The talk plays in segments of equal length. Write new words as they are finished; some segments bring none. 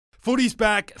Footy's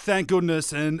back, thank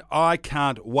goodness, and I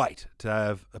can't wait to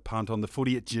have a punt on the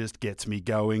footy. It just gets me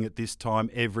going at this time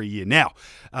every year. Now,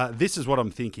 this is what I'm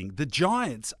thinking. The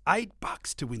Giants,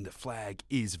 $8 to win the flag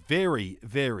is very,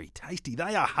 very tasty.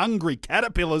 They are hungry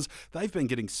caterpillars. They've been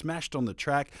getting smashed on the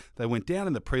track. They went down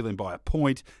in the prelim by a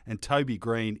point, and Toby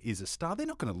Green is a star. They're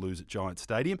not going to lose at Giants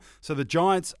Stadium. So the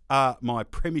Giants are my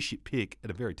premiership pick at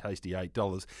a very tasty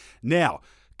 $8. Now,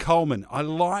 Coleman, I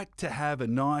like to have a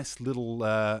nice little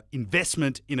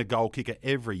investment in a goal kicker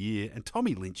every year, and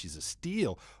Tommy Lynch is a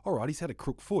steal. All right, he's had a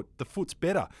crook foot. The foot's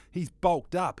better. He's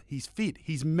bulked up. He's fit.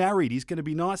 He's married. He's going to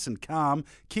be nice and calm,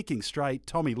 kicking straight.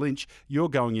 Tommy Lynch, you're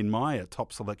going in my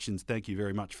top selections. Thank you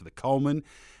very much for the Coleman.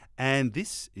 And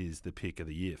this is the pick of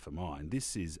the year for mine.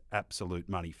 This is absolute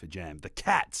money for Jam. The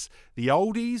Cats, the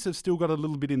oldies have still got a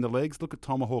little bit in the legs. Look at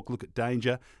Tomahawk, look at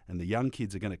Danger, and the young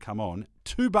kids are going to come on.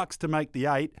 $2 to make the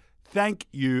 8. Thank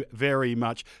you very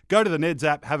much. Go to the Neds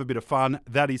app, have a bit of fun.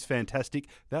 That is fantastic.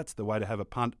 That's the way to have a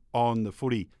punt on the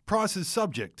footy. Prices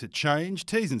subject to change,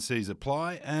 T's and C's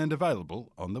apply, and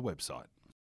available on the website.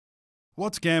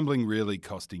 What's gambling really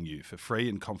costing you? For free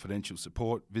and confidential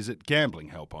support, visit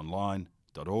gamblinghelponline.org.au.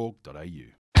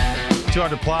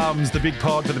 200 Plums, the big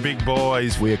pod for the big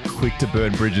boys. We're quick to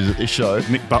burn bridges at this show.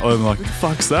 Nick Butler, I'm like, what the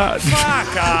fuck's that?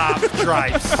 Fuck up,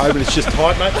 Drapes. Hoping it's just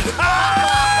tight, mate.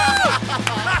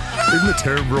 Even the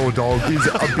terrible raw dog is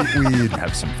a bit weird.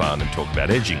 Have some fun and talk about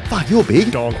edging. Fuck, you're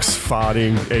big. Donks,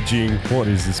 farting, edging. What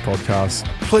is this podcast?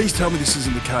 Please tell me this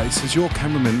isn't the case. Has your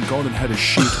cameraman gone and had a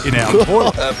shit in our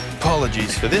toilet?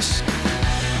 Apologies for this.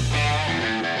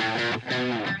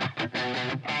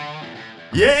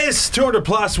 Yes, 200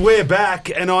 plus, we're back,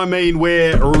 and I mean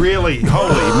we're really,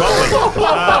 holy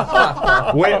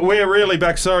moly, we're really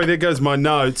back. Sorry, there goes my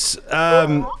notes.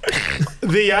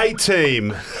 The A-team,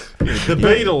 the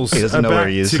Beatles are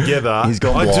back together. He's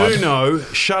gone I blind. do know,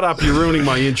 shut up, you're ruining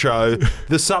my intro.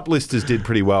 The sup-listers did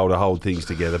pretty well to hold things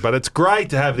together, but it's great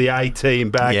to have the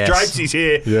A-team back. Yes. Drapesy's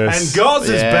here, Yes. and Goz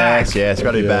is back. Yes,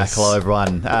 got to be back. Yes. Hello,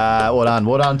 everyone. Well done.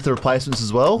 Well done to the replacements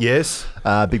as well. Yes.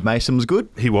 Big Mason was good.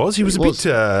 He was a bit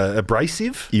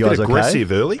abrasive, You a guys bit okay?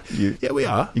 aggressive early. Yeah, we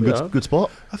are. In We are. good spot.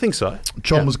 I think so.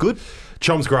 Chom was good.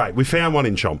 Chom's great. We found one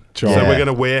in Chom. So Yeah. we're going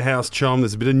to warehouse Chom.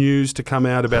 There's a bit of news to come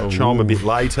out about Chom a bit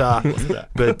later.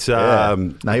 But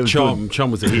No, he was Chom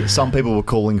was a hit. Some people were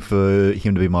calling for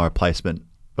him to be my replacement,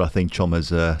 but I think Chom has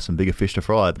some bigger fish to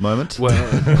fry at the moment. Well,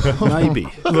 maybe.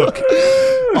 Look,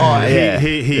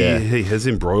 he has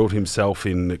embroiled himself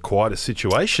in quite a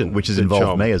situation. Which has that involved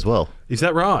Chom- me as well. Is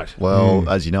that right? Well,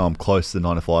 as you know, I'm close to the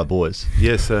 9 to 5 boys.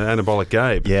 Yes, Anabolic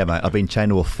Gabe. Yeah, mate. I've been chained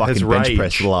to a fucking Has bench rage.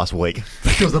 press for the last week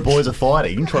because the boys are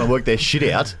fighting, trying to work their shit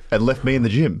out, and left me in the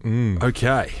gym.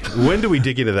 Okay. When do we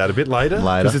dig into that? A bit later?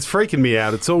 Later. Because it's freaking me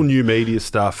out. It's all new media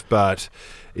stuff, but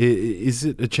is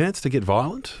it a chance to get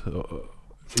violent?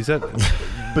 Is that...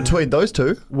 Between those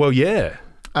two, Well, yeah.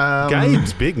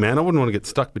 Gabe's big, man. I wouldn't want to get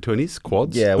stuck between his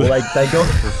quads. yeah, well, they go.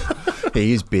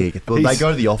 He is big. Well, they He's- go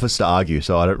to the office to argue,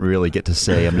 so I don't really get to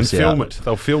see them. And film it.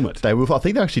 They'll film it. They will. I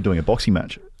think they're actually doing a boxing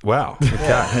match. Wow. Okay.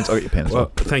 Hence, I got your pen as Well,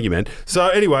 well. thank you, man. So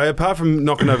anyway, apart from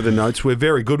knocking over the notes, we're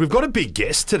very good. We've got a big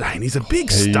guest today, and he's a big,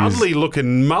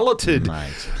 studly-looking, mulleted,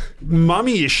 Mate.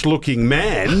 mummy-ish looking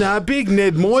man. Big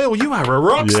Ned Moyle, you are a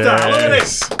rock star. Look at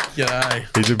this. G'day.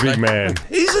 He's a big man.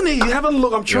 Isn't he? Have a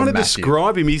look. I'm trying to massive.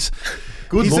 describe him. He's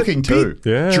Good he's looking a too. bit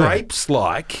Yeah.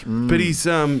 Drapes-like, but he's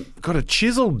got a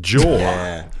chiseled jaw.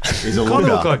 Yeah, he's a Kind of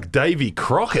look looker. like Davy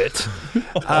Crockett.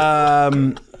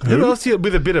 Who else?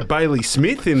 With a bit of Bailey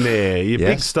Smith in there. You big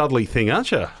Yes. studly thing,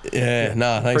 aren't you? Yeah,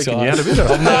 no, thanks, Freaking you guys. out a bit.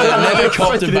 I've never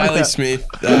copped a Freaking you Bailey out. Smith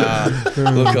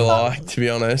look-alike, to be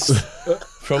honest.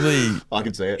 Probably, I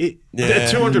can see it. The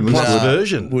 200 plus nah,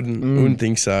 version. Wouldn't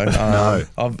think so. No.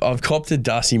 I've copped a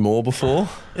Dusty Moore before,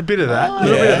 A bit of that. Oh, A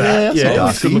little bit of that. yeah, Yeah,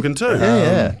 that's he's good looking too.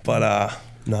 Yeah. but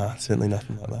no, certainly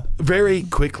nothing like that. Very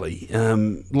quickly,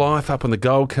 life up on the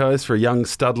Gold Coast for a young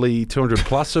Studley 200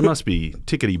 pluser must be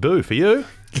tickety-boo for you.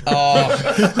 Oh,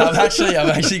 I've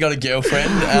actually got a girlfriend.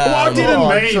 Well, I didn't oh,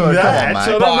 mean sure, that. come on,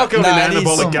 So mate. I'm not going But, to no, it is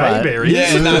anabolic some, gay mate. berries.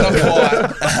 Yeah, no,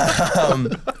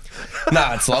 not quite.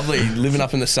 No, it's lovely living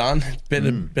up in the sun.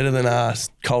 Better than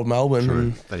cold Melbourne.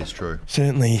 And That is true.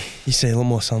 certainly, you see a lot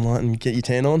more sunlight and get your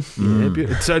tan on. Yeah,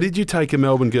 beautiful. So did you take a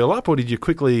Melbourne girl up, or did you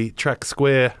quickly track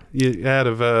square out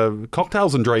of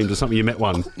Cocktails and Dreams or something? You met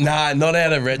one. Nah, not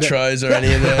out of retros or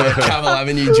any of the Cavill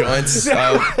Avenue joints.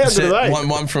 do they?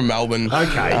 One from Melbourne.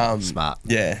 Okay. Smart.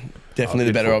 Yeah, definitely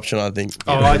the better option, I think.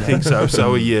 Oh, I think so.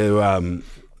 So are you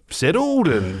settled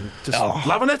and just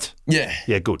loving it? Yeah.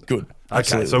 Yeah, good. Good.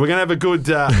 Okay, so we're going to have a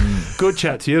good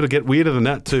chat to you. It'll get weirder than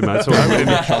that too, mate. So we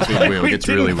It gets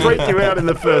really freak weird. you out in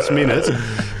the first minute.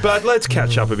 But let's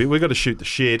catch up a bit. We've got to shoot the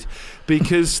shit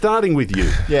because starting with you.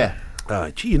 Yeah.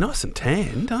 Gee, you're nice and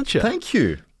tanned, aren't you? Thank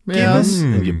you. Give Yeah. us,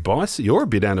 and your bicep, you're a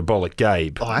bit anabolic,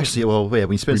 Gabe. Oh, actually, well, yeah,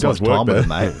 when you spend so much does work time with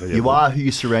there. them, mate, you are who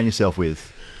you surround yourself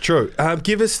with. True.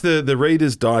 Give us the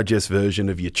Reader's Digest version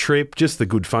of your trip, just the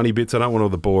good funny bits. I don't want all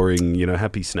the boring,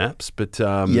 happy snaps. But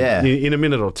Yeah. in a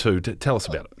minute or two, tell us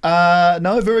about it.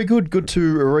 No, very good. Good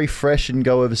to refresh and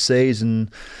go overseas and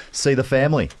see the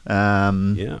family.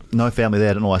 Yeah. No family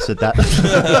there. I don't know why I said that.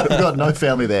 I've got no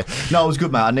family there. No, it was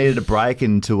good, mate. I needed a break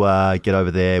and to get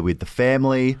over there with the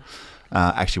family.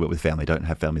 Actually went with family. Don't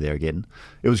have family there again.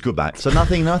 It was good, mate. So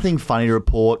nothing funny to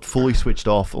report. Fully switched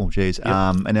off. Oh, geez.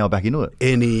 And now back into it.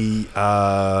 Any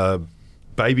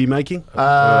baby making?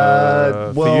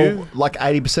 Well, for you? like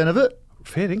 80% of it.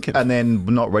 Fair dinkum. And then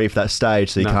we're not ready for that stage,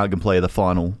 so you No. can't complete the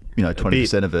final,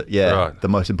 20% of it. Yeah, Right. the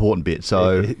most important bit.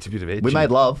 So It's a bit of edge. we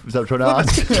made love. Is that what you're trying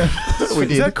to ask? We Is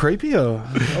did. that creepy? Or?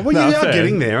 Well, No, you are fair.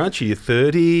 getting there, aren't you? You're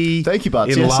 30. Thank you,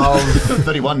 Buds. In Yes. love.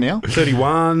 31 now.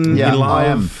 31. Yeah, in love. I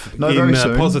am. No, in very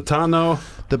soon. Positano.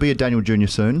 There'll be a Daniel Jr.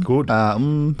 soon. Good.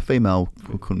 Female,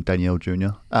 we'll call him Danielle Jr.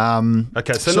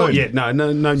 Okay, so not soon. yet. No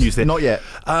news there. Not yet.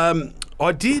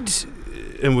 I did,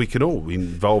 and we can all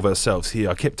involve ourselves here.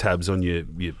 I kept tabs on your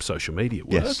social media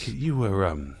work. Yes. You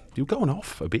were going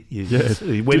off a bit. You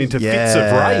went Did- into fits of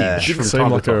yeah. rage Didn't from seem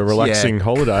time like to a time. relaxing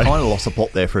holiday. Kind of lost the plot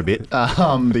there for a bit.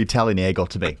 The Italian air got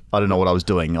to me. I don't know what I was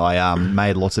doing. I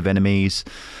made lots of enemies.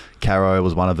 Caro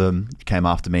was one of them. Came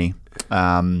after me.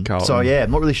 So yeah,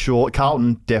 I'm not really sure.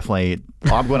 Carlton, definitely.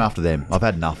 I'm going after them. I've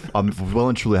had enough. I've well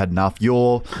and truly had enough.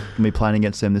 You're going to be playing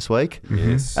against them this week.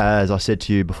 Yes. As I said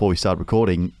to you before we started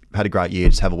recording, had a great year.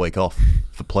 Just have a week off.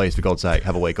 Please, for God's sake,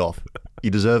 have a week off. You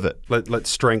deserve it. Let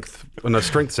strength. Oh, no,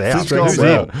 strength's out. Strength's Who's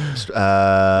out.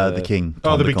 out? The king. Oh,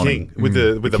 Tom the big DeConning. king with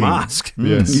the King. mask.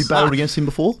 Yes. You battled against him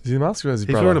before? Is he a mask or is his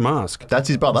He's brother? wearing a mask. That's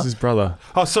his brother. That's his brother.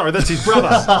 Oh, sorry, that's his brother.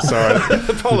 Sorry.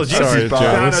 Apologies. Sorry, No,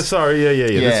 journalist. sorry.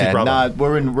 Yeah. That's his brother. no,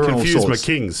 we're in all Confused my sorts.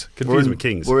 kings. We're Confused in, my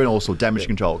kings. we're in all sorts. Damage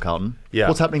control, Carlton. Yeah.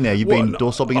 What's happening there? You've been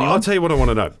door stopping anyone? I'll tell you what I want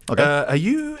to know. Okay. Are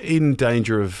you in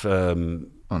danger of Oh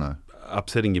no.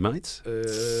 upsetting your mates?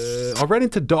 I ran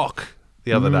into Doc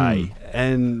the other day,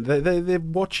 and they're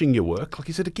watching your work. Like,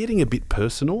 is it getting a bit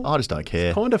personal? I just don't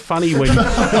care. Kind of funny when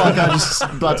I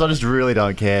just really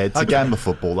don't care. It's a game of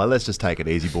football. Like, let's just take it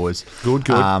easy, boys. Good.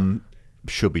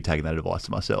 Should be taking that advice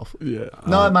to myself. Yeah.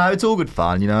 No, mate, it's all good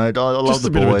fun. I love Just the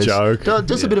a bit of a boys. joke.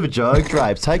 Just a bit of a joke,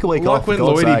 Drapes. Take a week like off. when for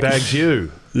God's Lloydie sake. bags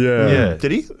you. Yeah. Yeah.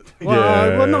 Did he?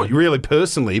 Well, not really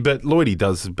personally, but Lloydie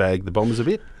does bag the Bombers a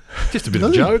bit. Just a bit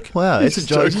of a joke. Wow, it's a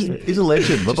joke. He's a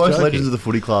legend. We're both joking. legends of the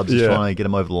footy clubs. Just Yeah. trying to get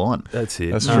him over the line. That's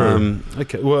it. That's true.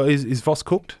 Okay. Well, is Voss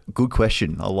cooked? Good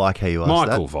question. I like how you asked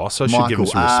Michael that. Voss. I should give him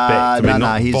some respect.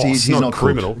 No, he's not not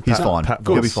criminal. cooked. He's fine. Pat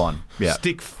He'll be Voss. fine. Yeah.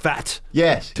 Stick fat.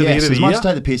 Yes. to the end of As the much year. as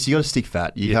take the piss, you got to stick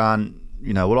fat. You can't.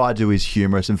 What I do is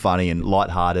humorous and funny and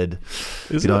light-hearted.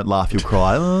 If you don't laugh, you'll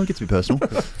cry. It gets a bit personal.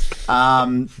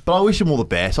 But I wish him all the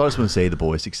best. I just want to see the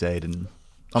boys succeed. And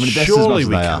I mean, the best Surely as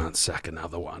we much as they can't sack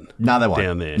another one. No, they won't.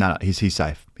 down there. No, he's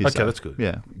safe. He's Okay, safe. that's good.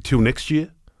 Yeah. Till next year.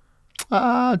 To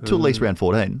at least round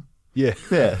 14. Yeah.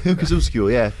 Yeah, because it was secure.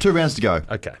 Yeah, 2 rounds to go.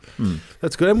 Okay.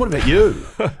 That's good. And what about you?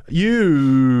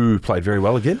 You played very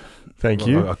well again. Thank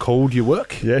you. I called your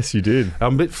work. Yes, you did.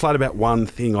 I'm a bit flat about one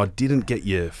thing. I didn't get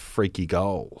your freaky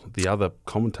goal. The other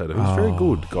commentator, who's very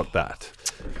good, got that.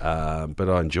 But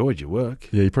I enjoyed your work.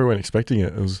 Yeah, you probably weren't expecting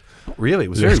it. It was Really, it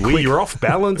was Yeah, very it's weird. quick. You were off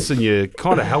balance and you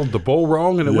kind of held the ball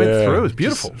wrong and it went through. It was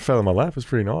beautiful. Just fell in my lap. It was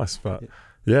pretty nice. But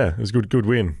yeah, it was good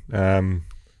win.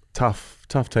 Tough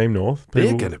team North.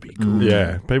 They're going to be good.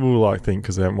 Yeah, people will think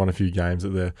because they haven't won a few games that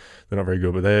they're not very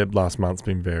good, but their last month's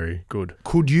been very good.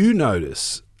 Could you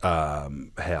notice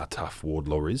how tough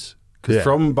Wardlaw is? Because Yeah.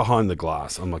 from behind the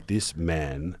glass, I'm like, this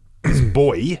man, this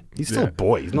boy, he's still a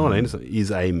boy, he's 19,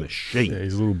 he's a machine. Yeah,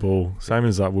 he's a little ball. Same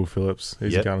as Will Phillips.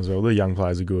 He's Yep. a gun as well. The young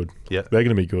players are good. Yeah. They're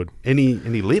going to be good. Any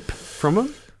lip from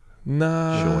him?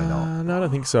 No, Surely not. No, I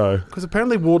don't think so. Because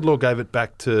apparently Wardlaw gave it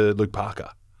back to Luke Parker.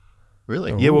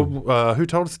 Really? Yeah, well, who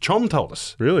told us? Chom told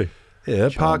us. Really? Yeah,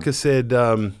 Parker said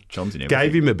Chom's in gave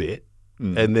everything. him a bit,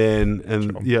 and then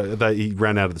he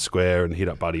ran out of the square and hit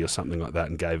up Buddy or something like that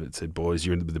and gave it. Said, "Boys,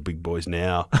 you're in with the big boys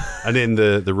now." And then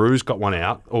the Roos got one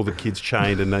out. All the kids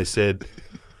chained, and they said,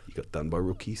 "You got done by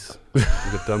rookies. You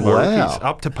got done by Wow. rookies."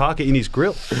 Up to Parker in his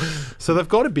grill. So they've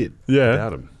got a bit Yeah.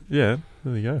 about him. Yeah,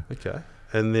 there you go. Okay,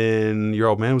 and then your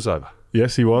old man was over.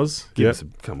 Yes, he was.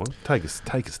 Come on, take us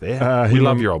there. We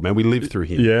love your old man. We lived through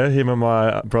him. Yeah, him and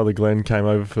my brother Glenn came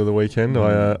over for the weekend.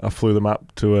 I flew them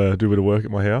up to do a bit of work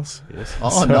at my house. Yes.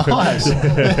 Oh, nice.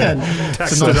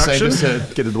 Tax So nice deduction.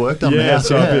 to get the work done. Yeah, now.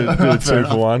 so I did a Fair 2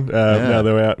 enough. for 1. Now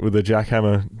they're out with a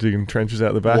jackhammer digging trenches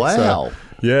out the back. Wow. So,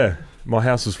 yeah, my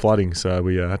house was flooding, so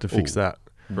we had to fix that.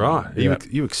 Right. Are Yeah.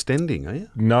 you extending, are you?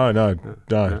 No.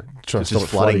 Just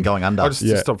flooding, going under.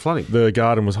 Just stop flooding. The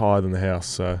garden was higher than the house,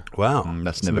 so Wow.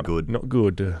 That's never good. not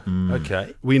good.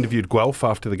 Okay. We interviewed Guelph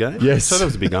after the game. Yes. So that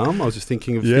was a big arm. I was just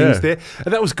thinking of Yeah. things there.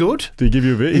 And that was good. Did he give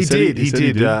you a bit? He said did. He said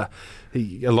did.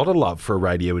 A lot of love for a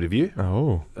radio interview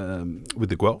Oh, with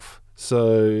the Guelph.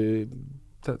 So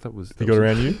that was. he got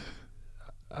around you?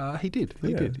 He did.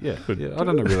 He Yeah. did. Yeah. Good. Yeah. I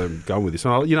don't know where I'm going with this.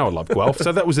 I love Guelph.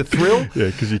 So that was a thrill. Yeah,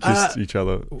 because you kissed each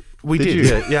other. We Did did.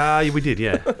 you? Yeah. We did.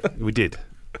 Yeah. We did.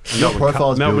 Your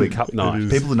profile's Melbourne building. Cup night.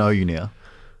 People know you now.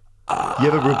 You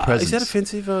have a real presence. Is that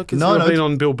offensive? Because No, I've no, been it's-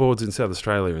 on billboards in South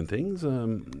Australia and things.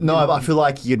 No, but I feel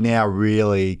like you're now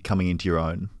really coming into your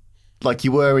own. Like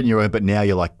you were in your own, but now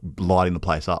you're like lighting the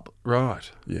place up. Right.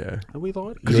 Yeah. Are we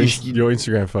lying? Your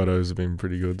Instagram photos have been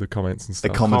pretty good. The comments and The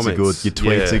stuff. comments are good. Comments, Your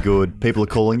tweets yeah. are good. People are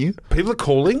calling you. People are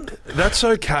calling. That's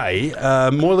okay.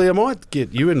 Morley, I might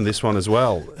get you in this one as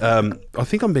well. I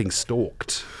think I'm being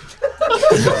stalked.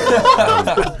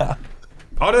 I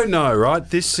don't know, right?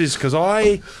 This is because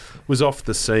I was off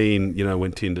the scene,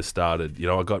 when Tinder started.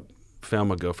 I found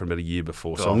my girlfriend about a year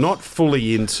before, so I'm not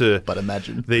fully into But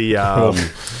imagine. the, how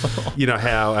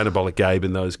Anabolic Gabe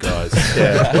and those guys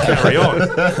carry on.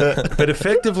 But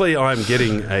effectively, I'm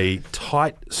getting a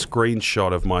tight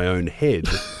screenshot of my own head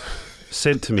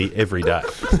sent to me every day.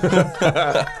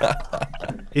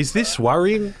 Is this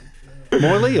worrying,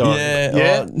 Morley? Or?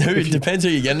 Yeah. It depends who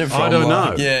you're getting it from. I don't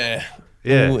know. Yeah.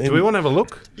 Yeah. Well, Do we want to have a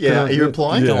look? Yeah, are you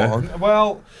replying? Go Yeah. on.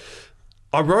 Well,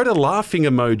 I wrote a laughing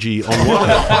emoji on one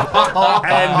of them,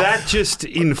 and that just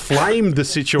inflamed the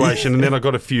situation, and then I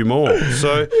got a few more.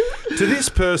 So, to this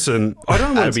person, I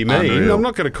don't want to be mean. unreal. I'm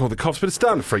not going to call the cops, but it's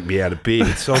starting to freak me out a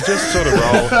bit. So I'll just sort of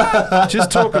roll.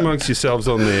 Just talk amongst yourselves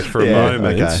on there for a Yeah,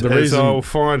 moment. okay. The As reason- I'll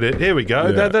find it. Here we go.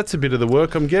 Yeah. That's a bit of the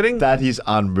work I'm getting. That is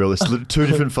unreal. It's 2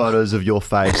 different photos of your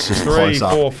face, just 3, close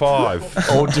up. 4, 5.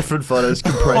 All different photos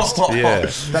compressed. Yeah.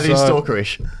 That is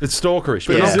stalkerish. It's stalkerish,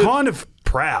 but Yeah. I'm kind of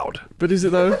proud. But is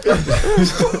it though? Proud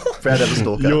to have a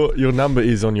stalker. your number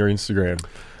is on your Instagram.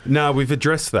 No, we've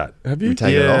addressed that. Have you? You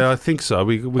take it Yeah, I off. think so.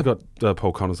 We got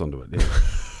Paul Connors onto it. Yeah.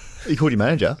 You called your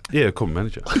manager. Yeah, call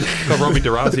manager. Got Robbie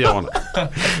D'Orazio on it.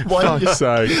 Why don't you Fuck's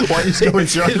sake. why don't you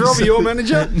just go Is Robbie your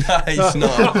manager? No, he's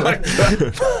not. Why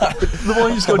don't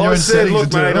you just go on your I own said, settings look,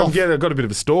 and turn mate, it off? I've got a bit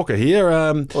of a stalker here.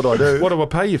 What do I do? What do I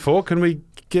pay you for? Can we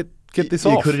get this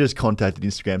You off? could have just contacted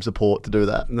Instagram support to do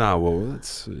that. No, well,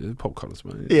 it's Paul Connors,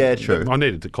 mate. Yeah, true. I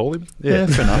needed to call him. Yeah,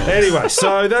 fair enough. Anyway,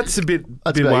 so that's a bit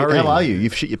That's bit about- worrying. How are you?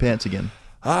 You've shit your pants again.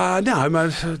 No,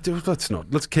 mate, let's not.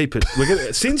 Let's keep it.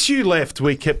 Since you left,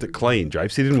 we kept it clean,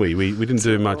 Japesy, didn't we? We didn't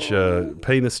do much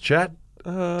penis chat.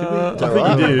 I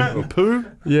think you did. Or poo.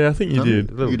 Yeah, I think you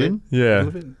did. A little You bit. did? Yeah. A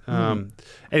little bit.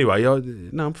 Anyway,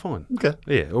 no, I'm fine. Okay.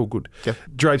 Yeah, all good. Okay.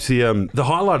 Drapesy, the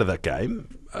highlight of that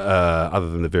game, other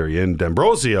than the very end,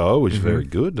 D'Ambrosio, which is very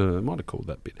good, I might have called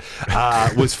that bit,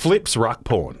 was Flip's ruck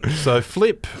porn. So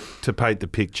Flip, to paint the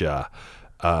picture,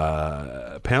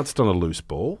 pounced on a loose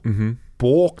ball,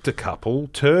 balked a couple,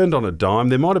 turned on a dime.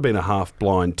 There might have been a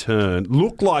half-blind turn,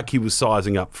 looked like he was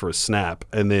sizing up for a snap,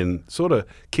 and then sort of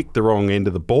kicked the wrong end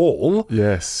of the ball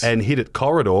Yes. and hit it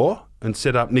corridor and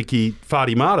set up Nicky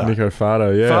Fardy-Marto. Nico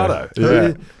Fardo, yeah. Fardo.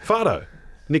 Yeah. Fardo.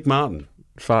 Nick Martin.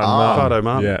 Fardo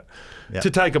Martin. Yeah. Yeah. To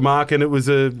take a mark, and it was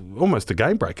almost a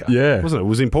game breaker. Yeah. Wasn't it? It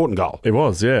was an important goal. It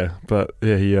was, yeah. But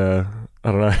yeah, he I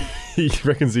don't know. He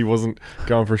reckons he wasn't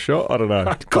going for a shot. I don't know.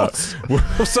 Of course.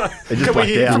 So, just can we blacked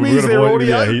hear, out. can we We've use got a their voi-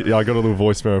 audio? yeah, I got a little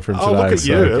voicemail from Oh, today. look at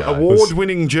so you.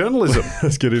 Award-winning journalism.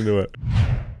 Let's get into it.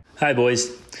 Hey boys.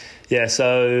 Yeah,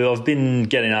 so I've been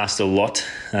getting asked a lot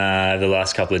the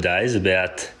last couple of days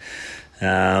about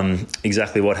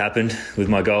exactly what happened with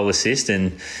my goal assist,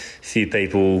 and a few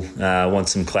people want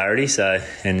some clarity. So,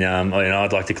 and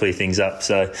I'd like to clear things up.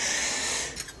 So,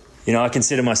 I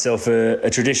consider myself a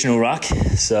traditional ruck.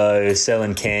 So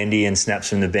selling candy and snaps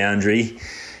from the boundary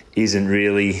isn't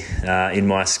really in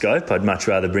my scope. I'd much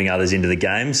rather bring others into the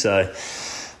game. So,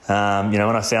 when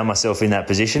I found myself in that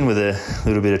position with a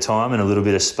little bit of time and a little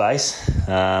bit of space,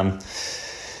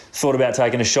 thought about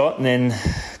taking a shot, and then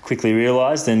quickly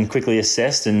realised and quickly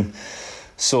assessed and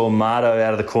saw Marto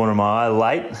out of the corner of my eye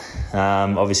late.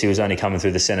 Obviously, he was only coming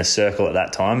through the centre circle at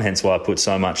that time, hence why I put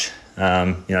so much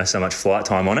flight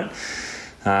time on it.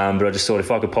 But I just thought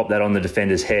if I could pop that on the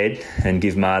defender's head and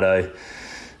give Mardo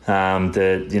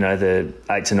the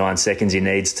 8 to 9 seconds he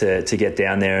needs to get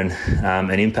down there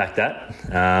and impact that.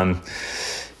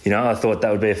 I thought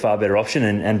that would be a far better option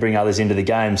and bring others into the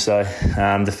game. So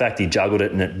the fact he juggled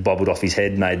it and it bobbled off his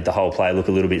head made the whole play look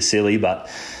a little bit silly. But,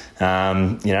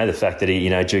 the fact that he,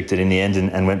 juked it in the end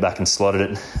and went back and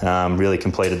slotted it really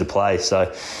completed the play.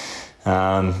 So,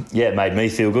 it made me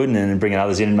feel good, and then bringing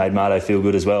others in made Mardo feel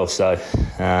good as well. So,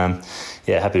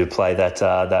 happy to play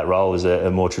that role as a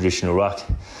more traditional ruck.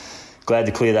 Glad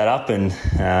to clear that up and,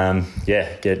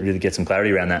 get some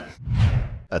clarity around that.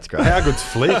 That's great. How good's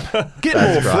Flip? Get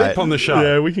more Flip on the show.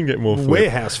 Yeah, we can get more Flip.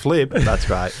 Warehouse Flip. That's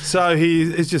great. So he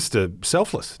is just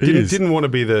selfless. Didn't want to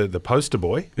be the poster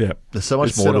boy. Yeah. There's so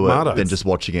much more to it than just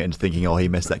watching it and thinking, he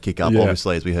messed that kick up. Yeah.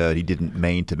 Obviously, as we heard, he didn't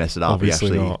mean to mess it up.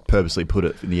 Obviously he actually purposely put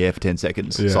it in the air for 10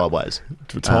 seconds sideways.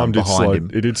 Time did slow.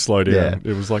 Him. It did slow down.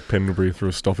 Yeah. It was like Pendlebury through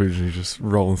a stoppage and he's just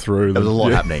rolling through. There was a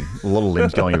lot happening. A lot of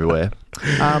limbs going everywhere.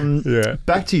 Yeah.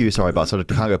 Back to you. Sorry, Bart. I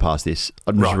can't go past this.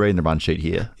 I'm just reading the run sheet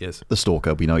here. Yes. The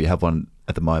stalker. We know you have one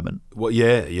at the moment. Well,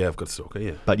 yeah, I've got a stalker,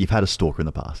 yeah. But you've had a stalker in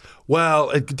the past. Well,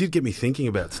 it did get me thinking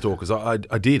about stalkers. I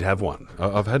did have one.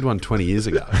 I've had one 20 years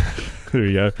ago. There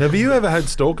you go. Have you ever had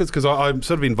stalkers? Because I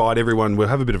sort of invite everyone. We'll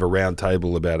have a bit of a round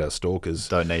table about our stalkers.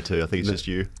 Don't need to. I think it's just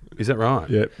you. Is that right?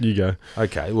 Yeah, you go.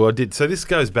 Okay, well I did. So this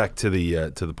goes back to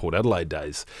the Port Adelaide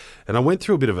days, and I went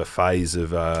through a bit of a phase of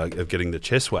getting the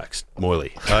chest waxed,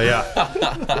 Moyley. I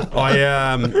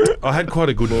had quite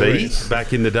a good V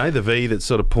back in the day. The V that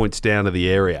sort of points down to the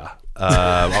area.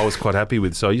 I was quite happy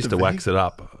with, so I used to wax it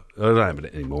up. I don't have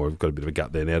it anymore. I've got a bit of a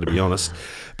gut there now, to be honest.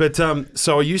 But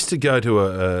so I used to go to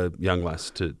a young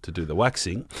lass to do the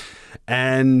waxing,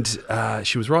 and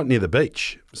she was right near the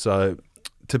beach. So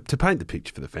to paint the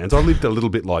picture for the fans, I lived a little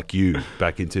bit like you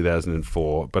back in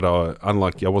 2004, but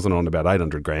unlike you, I wasn't on about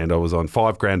 800 grand. I was on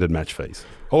 $5,000 in match fees.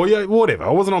 Or yeah, whatever. I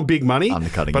wasn't on big money,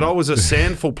 but I was a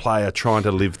sandful player trying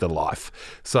to live the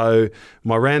life. So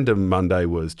my random Monday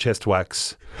was chest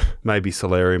wax, maybe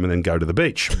solarium, and then go to the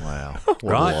beach. Wow. What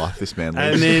a life this man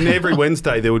lives. And then every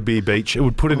Wednesday there would be a beach. It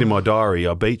would put it in my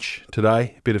diary. Beach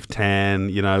today, bit of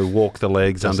tan, walk the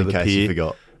legs just under the pier. Just in case you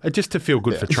forgot. Just to feel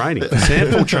good for training, for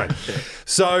sample training.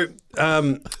 So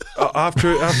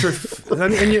after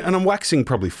and I'm waxing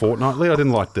probably fortnightly. I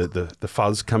didn't like the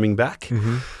fuzz coming back.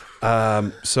 Mm-hmm.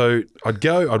 So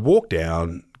I'd walk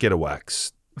down, get a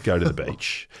wax, go to the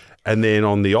beach, and then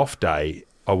on the off day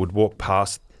I would walk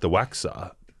past the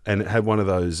waxer, and it had one of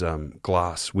those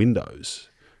glass windows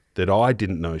that I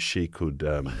didn't know she could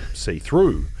see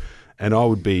through, and I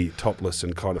would be topless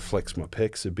and kind of flex my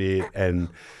pecs a bit and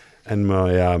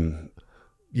my,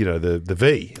 the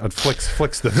V. I'd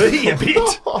flex the V a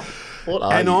bit.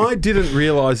 And I didn't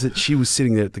realise that she was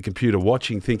sitting there at the computer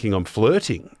watching, thinking I'm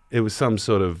flirting. It was some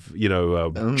sort of,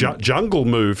 jungle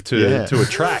move to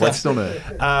attract. Flexed on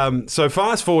her. So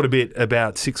fast forward a bit,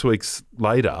 about 6 weeks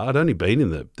later, I'd only been in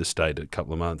the state a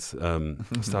couple of months. I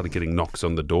started getting knocks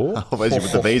on the door. Obviously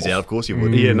with the V's out, of course you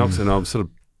would. Yeah, knocks, and I'm sort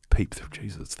of peep through,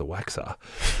 Jesus, it's the waxer.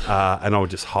 And I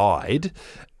would just hide.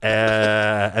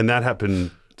 And that happened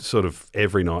sort of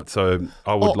every night. So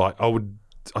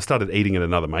I started eating at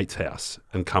another mate's house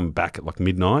and come back at like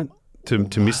midnight to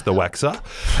miss the waxer.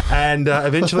 And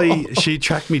eventually she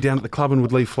tracked me down at the club and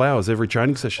would leave flowers every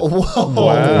training session. Whoa.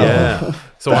 Wow. Yeah.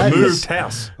 So I moved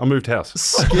house.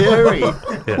 Scary.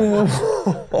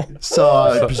 So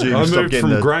I presume I you stopped moved getting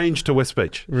from Grange to West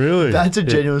Beach. Really? That's a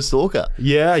genuine stalker.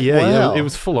 Yeah. Wow. It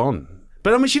was full on.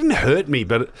 But I mean, she didn't hurt me,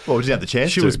 but well, we didn't have the chance.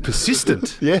 She was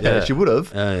persistent. Yeah, she would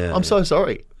have. I'm so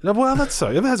sorry. No, well, that's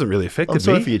so. It hasn't really affected me. I'm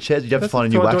sorry for your chest. You have to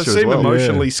find a new waxer as well. Do I seem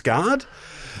emotionally scarred?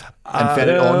 And fed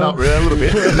it on, not really, a little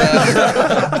bit,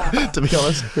 to be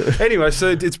honest. Anyway, so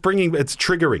it's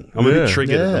triggering. I'm a bit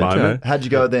triggered at the moment. Okay. How'd you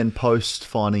go then post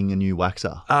finding a new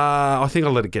waxer? I think I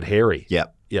let it get hairy.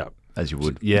 Yep. Yeah. As you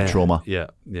would. Yeah. Trauma. Yeah.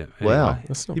 Wow. Anyway,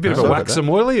 you a bit of a waxer,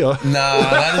 Moyley? No,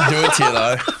 I didn't do it to you,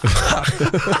 though.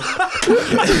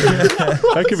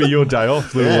 That could be your day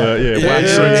off. Little, Hitting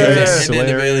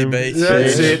into Bealey Beach.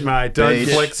 That's it, mate. Don't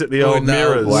flex at the old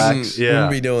mirrors. Wax. Wouldn't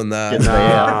be doing that.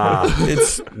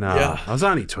 Nah. I was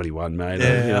only 21, mate.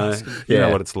 Yeah. You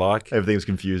know what it's like. Everything was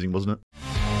confusing, wasn't it?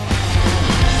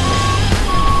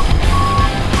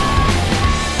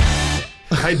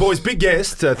 Hey boys, big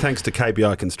guest. Thanks to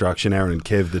KPI Construction, Aaron and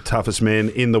Kev, the toughest men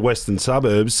in the western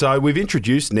suburbs. So we've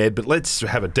introduced Ned, but let's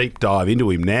have a deep dive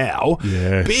into him now.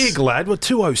 Yes. Big lad,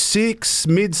 206,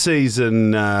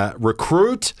 mid-season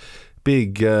recruit.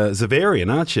 Big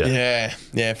Zavarian, aren't you? Yeah,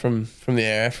 from the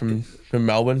area, from from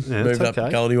Melbourne. Yeah, Moved that's up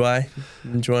okay. Goldie Way,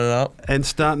 enjoying it up. And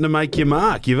starting to make your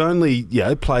mark. You've only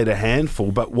played a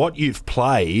handful, but what you've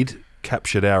played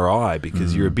captured our eye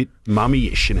because you're a bit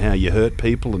mummy-ish in how you hurt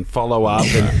people and follow up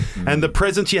and the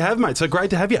presence you have, mate. So great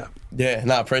to have you. Yeah,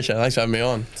 no, appreciate it. Thanks for having me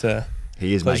on. It's a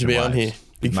He is pleasure to be making on waves. here.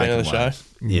 Big fan of the show.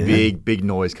 Yeah. Big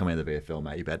noise coming out of the VFL,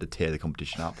 mate. You're about to tear the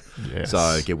competition up. Yes.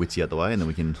 So get Witsy out the way and then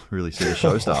we can really see the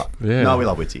show start. Yeah. No, we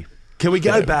love Witsy. Can we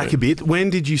go back a bit? When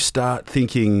did you start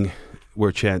thinking we're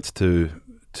a chance to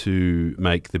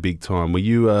make the big time? Were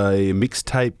you a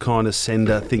mixtape kind of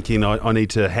sender thinking I need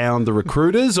to hound the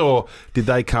recruiters, or did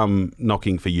they come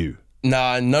knocking for you?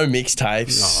 No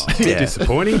mixtapes. Oh,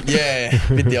 disappointing. Yeah,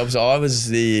 a bit the opposite. I was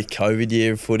the COVID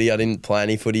year of footy. I didn't play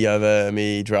any footy over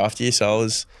my draft year, so I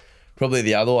was probably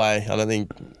the other way. I don't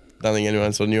think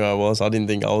anyone sort of knew who I was. I didn't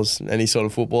think I was any sort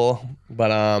of footballer. But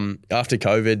after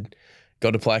COVID,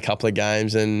 got to play a couple of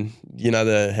games, and you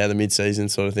know how the mid-season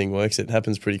sort of thing works. It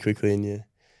happens pretty quickly, and you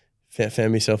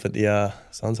found myself at the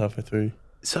Suns halfway through.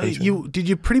 So did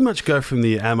you pretty much go from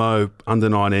the Ammo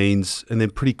under-19s and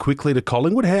then pretty quickly to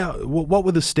Collingwood? What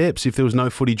were the steps if there was no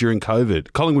footy during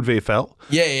COVID? Collingwood VFL?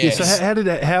 Yeah. So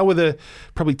how were the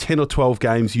probably 10 or 12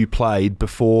 games you played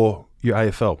before your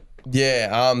AFL?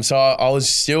 Yeah, so I was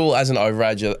still as an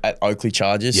overage at Oakley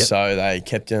Chargers, Yep. so they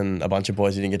kept in a bunch of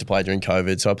boys who didn't get to play during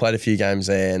COVID. So I played a few games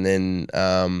there, and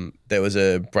then there was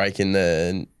a break in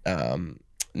the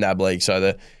NAB League. So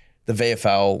the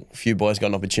VFL, a few boys got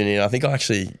an opportunity, and I think I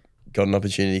actually got an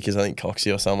opportunity because I think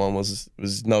Coxie or someone was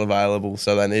not available,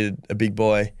 so they needed a big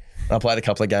boy. And I played a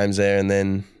couple of games there, and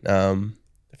then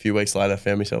a few weeks later, I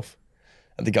found myself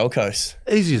at the Gold Coast.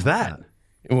 Easy as that.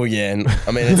 Well, yeah, and,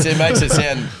 I mean it makes it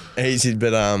sound easy,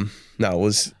 but no, it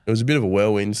was a bit of a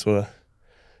whirlwind. Sort of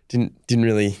didn't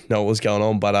really know what was going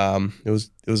on, but it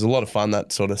was a lot of fun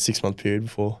that sort of 6-month period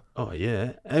before. Oh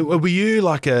yeah. And were you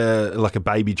like a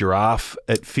baby giraffe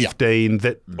at 15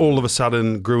 that all of a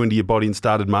sudden grew into your body and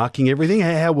started marking everything?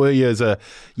 How were you as a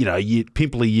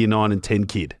pimply year 9 and 10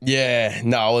 kid? Yeah,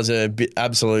 no, I was a bit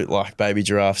absolute like baby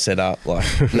giraffe set up, like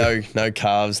no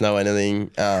calves, no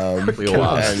anything. We all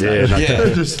are.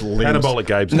 Just limbs. Anabolic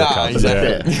Gabe's No, got calves.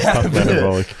 exactly.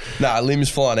 Anabolic. No, limbs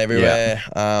flying everywhere.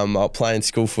 I was playing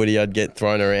school footy, I'd get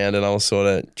thrown around and I was sort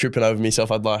of tripping over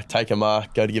myself. I'd like take a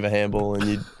mark, go to give a handball, and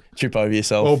you'd trip over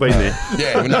yourself. All been there.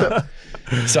 Yeah. No.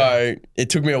 So it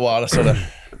took me a while to sort of,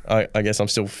 I guess I'm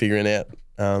still figuring out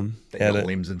how to.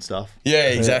 limbs and stuff. Yeah,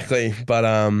 exactly. But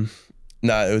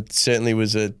no, it certainly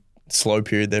was a slow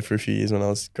period there for a few years when I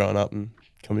was growing up and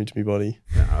coming into my body.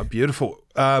 Beautiful.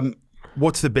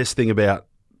 What's the best thing about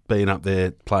being up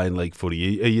there playing league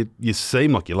footy? You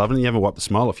seem like you're loving it. You haven't wiped the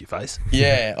smile off your face.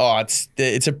 Yeah,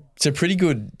 it's a pretty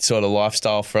good sort of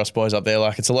lifestyle for us boys up there.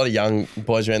 Like it's a lot of young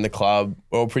boys around the club.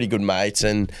 We're all pretty good mates,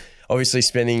 and obviously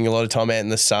spending a lot of time out in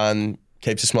the sun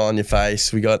keeps a smile on your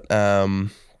face. We got a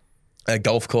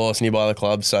golf course nearby the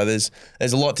club, so there's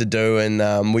a lot to do,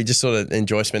 and we just sort of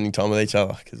enjoy spending time with each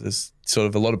other because there's sort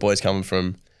of a lot of boys coming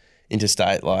from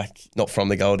interstate, like not from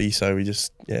the Goldie, so we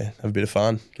just have a bit of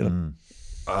fun.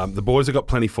 The boys have got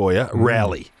plenty for you.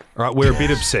 Rowley. All right, we're a bit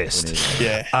obsessed.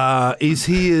 Yeah. Is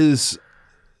he as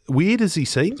weird as he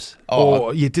seems?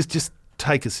 Or just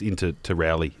take us into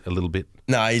Rowley a little bit.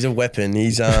 No, he's a weapon.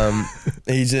 He's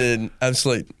he's an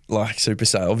absolute like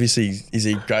superstar. Obviously, he's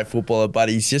a great footballer, but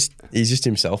he's just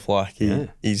himself. Like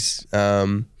he's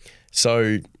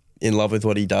so in love with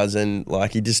what he does, and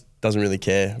like he just doesn't really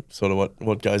care sort of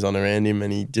what goes on around him,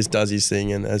 and he just does his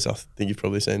thing. And as I think you've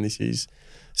probably seen this, he's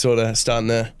sort of starting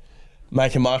to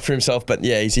make a mark for himself. But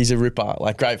yeah, he's a ripper,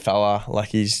 like great fella. Like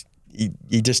he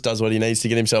just does what he needs to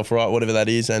get himself right, whatever that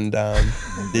is. And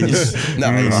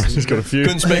he's got a few.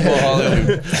 Couldn't speak more highly of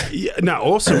him. Yeah, no,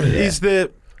 awesome. Is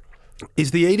the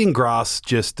eating grass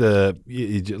just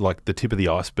like the tip of the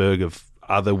iceberg of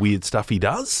other weird stuff he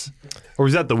does, or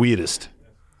is that the weirdest?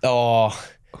 Oh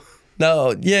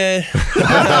no, yeah.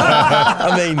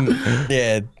 I mean,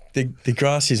 yeah. The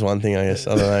grass is one thing, I guess.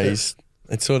 I don't know.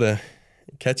 It sort of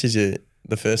catches you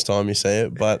the first time you see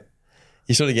it, but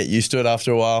you sort of get used to it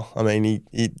after a while. I mean,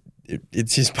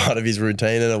 it's just part of his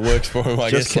routine and it works for him, I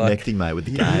guess. Just connecting, mate, with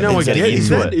the game. I get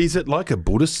it. Is it like a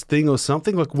Buddhist thing or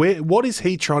something? Like, what is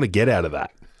he trying to get out of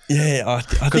that? Yeah, I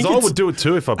think Because I would do it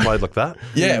too if I played like that.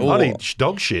 Yeah, well, I'd eat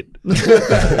dog shit. Not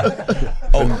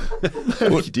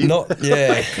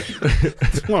yeah.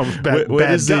 Well, Where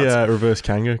does guts. the reverse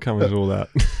kangaroo come into all that?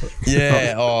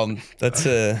 Yeah, that's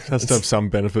Has to have some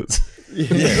benefits.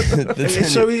 yeah.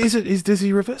 So does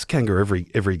he reverse kangaroo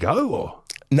every go or?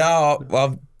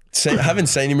 No, haven't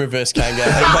seen him reverse Kanga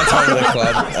at my time at the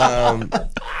club.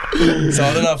 So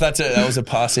I don't know if that was a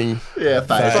passing. Yeah,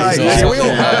 phase. Yeah, we all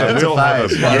have it. We all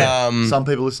have it. But, some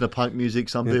people listen to punk music.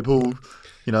 Some people,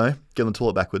 get on the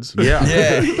toilet backwards. Yeah.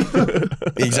 Yeah,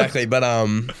 exactly. But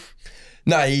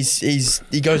no,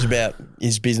 he goes about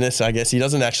his business. I guess he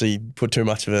doesn't actually put too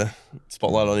much of a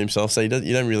spotlight on himself. So you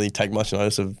don't really take much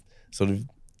notice of sort of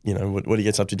what he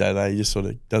gets up to day to day. He just sort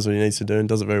of does what he needs to do and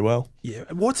does it very well. Yeah.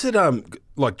 What's it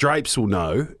like Drapes will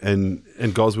know,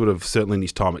 and Goz would have certainly in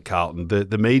his time at Carlton.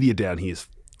 The media down here is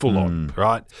full on,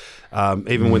 right?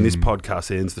 Even when this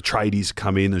podcast ends, the tradies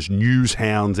come in. There's news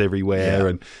hounds everywhere,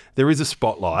 and there is a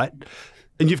spotlight.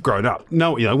 And you've grown up.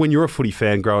 No, when you're a footy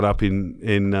fan growing up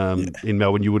in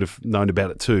Melbourne, you would have known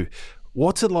about it too.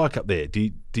 What's it like up there?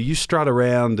 Do you strut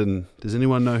around, and does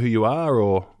anyone know who you are,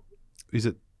 or is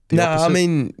it? No, I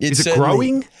mean, is it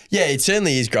growing? Yeah, it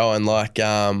certainly is growing. Like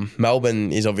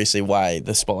Melbourne is obviously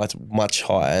the spotlight's much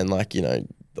higher, and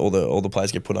all the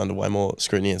players get put under way more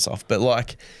scrutiny and stuff. But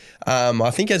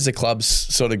I think as the club's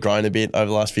sort of grown a bit over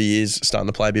the last few years, starting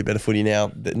to play a bit better footy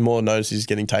now, more notice is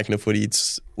getting taken to footy.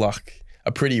 It's like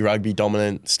a pretty rugby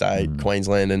dominant state,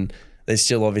 Queensland, and there's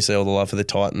still obviously all the love for the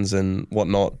Titans and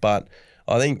whatnot. But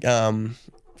I think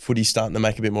footy's starting to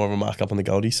make a bit more of a mark up on the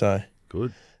Goldie. So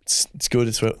good. It's good.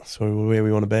 It's where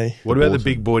we want to be. What about the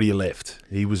big boy to your left?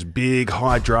 He was big,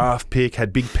 high draft pick,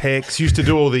 had big pecs, used to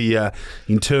do all the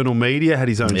internal media, had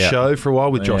his own show for a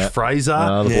while with Josh Fraser.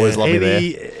 The boys love me there.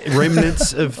 Any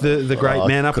remnants of the great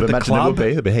man up at the club?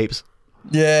 There'd be heaps.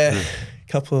 Yeah.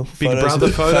 Couple of Big brother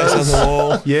photos on the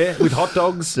wall. Yeah, with hot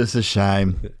dogs. Just a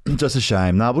shame.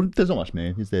 Nah, but there's not much,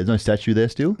 man. Is there? There's no statue there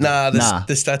still?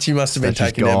 The statue must have been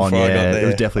taken down before I got there. It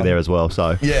was definitely there as well.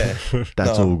 So yeah,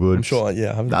 that's all good. I'm sure.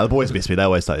 Yeah, the boys miss me. They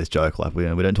always say this joke like we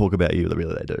don't talk about you, but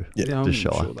really they do. Yeah, just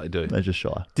shy. Sure they do. They're just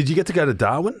shy. Did you get to go to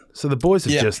Darwin? So the boys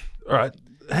have just all right.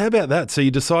 How about that? So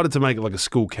you decided to make it like a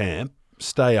school camp,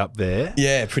 stay up there.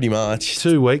 Yeah, pretty much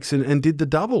 2 weeks and did the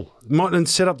double. And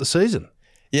set up the season.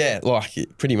 Yeah,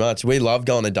 pretty much. We love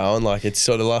going to Darwin. It's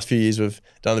sort of the last few years we've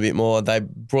done a bit more. They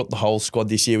brought the whole squad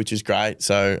this year, which was great.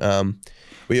 So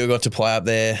we all got to play up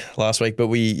there last week. But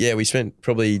we spent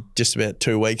probably just about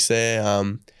 2 weeks there.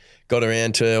 Got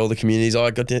around to all the communities.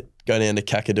 I got to go down to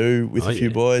Kakadu with a few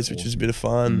boys, which was a bit of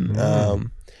fun.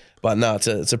 But no,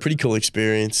 it's a pretty cool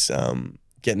experience.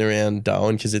 Getting around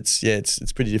Darwin because it's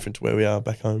pretty different to where we are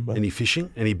back home. But. Any fishing?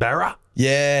 Any barra?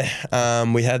 Yeah,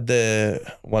 we had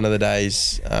one of the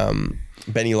days.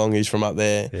 Benny Long, who's from up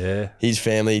there. Yeah, his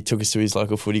family took us to his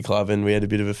local footy club, and we had a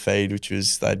bit of a feed, which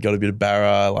was they'd got a bit of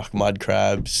barra, like mud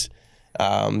crabs,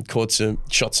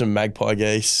 shot some magpie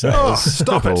geese. So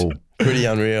stop it! Pretty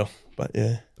unreal, but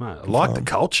yeah. Mate, I like the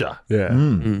culture. Yeah,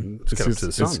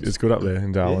 it's good up there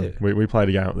in Darwin. Yeah. We played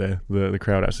a game up there. The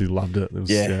crowd actually loved it. It was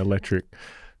electric,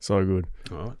 so good.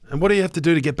 All right. And what do you have to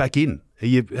do to get back in?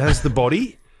 How's the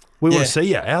body? We want to see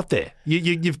you out there.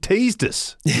 You've teased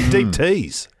us. Deep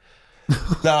tease.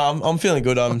 No, I'm feeling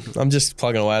good. I'm just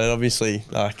plugging away at it. Obviously,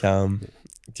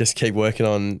 just keep working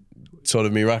on sort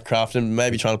of my ruck craft and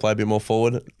maybe trying to play a bit more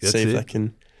forward. See if I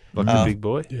can. Like a big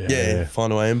boy. Yeah,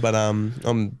 find a way in. But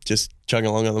I'm just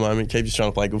chugging along at the moment. Keep just trying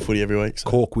to play good footy every week.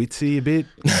 So. Cork Witsy a bit.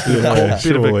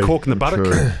 Bit of a cork in the buttock.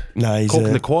 True. No, he's cork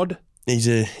in the quad. He's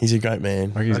a great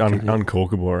man. Like he's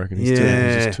uncorkable, I reckon. He's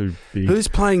just too big. Who's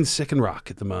playing second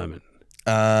ruck at the moment?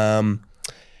 It's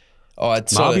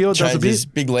sort of changes.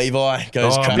 Big Levi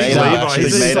goes crazy. Big Levi.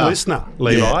 He's a listener.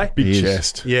 Levi. Big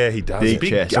chest. Yeah, he does. Big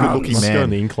chest. Good-looking man. Go on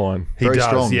the incline. He Very does.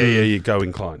 strong. Yeah, you go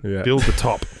incline. Yeah. Build the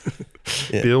top.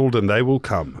 Build and they will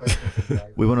come.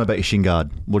 We want to know about your shin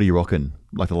guard. What are you rocking?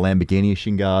 Like the Lamborghini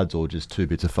shin guards or just 2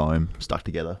 bits of foam stuck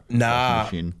together? Nah,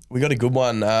 we got a good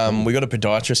one. We got a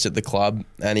podiatrist at the club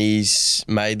and he's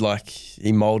made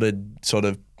he moulded sort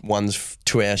of ones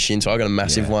to our shin. So I got a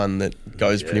massive one that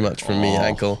goes pretty much from me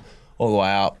ankle all the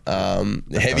way up.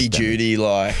 Heavy duty,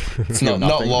 it's not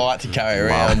light to carry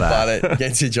around, but it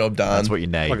gets the job done. That's what you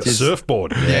need. Like a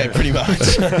surfboard. Yeah, pretty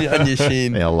much on your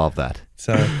shin. Yeah, I love that.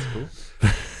 So,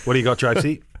 what do you got,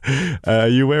 Drapesy?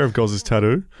 You aware of Goz's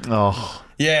tattoo? Oh.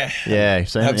 Yeah. Yeah, you've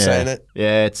seen seen it.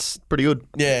 Yeah, it's pretty good.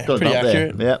 Yeah, pretty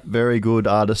accurate. Yeah, very good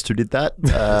artist who did that.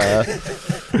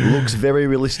 Looks very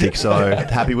realistic, so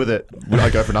happy with it. Would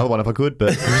I go for another one if I could,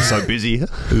 but I'm just so busy.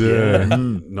 Yeah.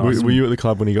 Nice. Were you at the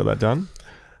club when he got that done?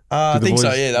 I think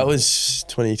so, yeah. That was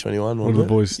 2021, What did the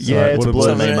boys say? Yeah, it's a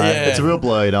blow, mate. Yeah. It's a real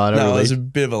blow. No, I don't really. It was a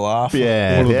bit of a laugh.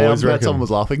 Yeah, What did the boys I'm glad reckon? someone was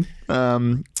laughing.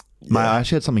 Mate, I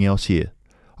actually had something else here.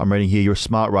 I'm reading here, you're a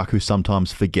smart ruck who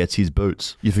sometimes forgets his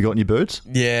boots. You've forgotten your boots?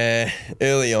 Yeah,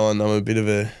 early on, I'm a bit of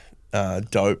a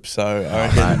dope. So I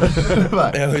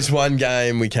reckon there was one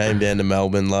game we came down to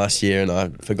Melbourne last year and I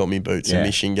forgot my boots and my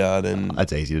shin guard, and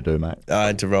That's easy to do, mate. I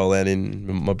had to roll out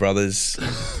in my brother's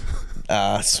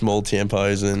small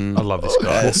tempos and I love this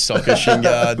guy. soccer shin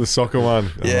guard. The soccer one.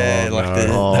 Yeah, Oh, like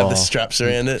no. have the straps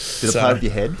around it. Did it play with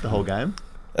your head the whole game?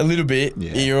 A little bit.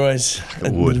 Yeah. You're always a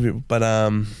would. little bit, but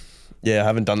yeah, I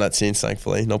haven't done that since.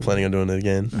 Thankfully, not planning on doing it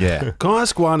again. Yeah. Can I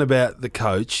ask one about the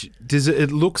coach?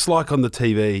 It looks like on the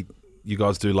TV you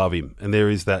guys do love him, and there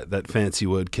is that fancy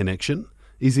word connection.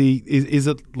 Is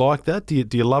it like that? Do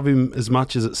you love him as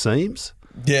much as it seems?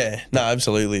 Yeah, no,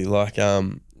 absolutely. Like,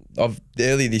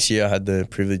 early this year I had the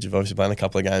privilege of obviously playing a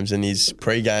couple of games, and his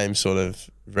pre-game sort of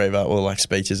rev up or like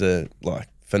speeches are like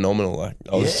phenomenal. Like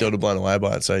I was sort of blown away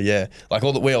by it. So yeah, like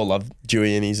we all love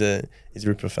Dewey, and he's a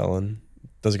ripper fella and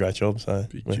does a great job. So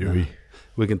Big Dewey.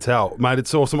 We can tell. Mate,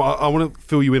 it's awesome. I want to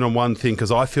fill you in on one thing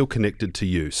because I feel connected to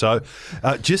you. So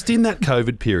just in that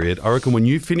COVID period, I reckon when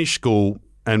you finished school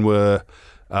and were,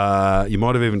 you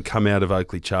might have even come out of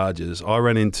Oakley Chargers, I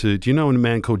ran into, do you know a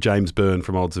man called James Byrne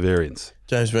from Old Zavarians?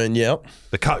 James Byrne, yeah.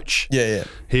 The coach. Yeah.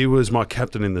 He was my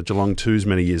captain in the Geelong Twos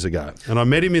many years ago. And I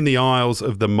met him in the aisles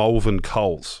of the Malvern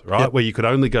Coles, right, where you could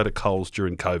only go to Coles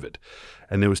during COVID.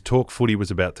 And there was talk footy was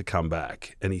about to come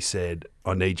back. And he said,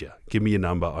 I need you. Give me your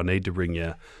number. I need to ring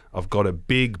you. I've got a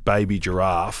big baby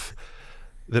giraffe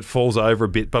that falls over a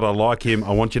bit, but I like him.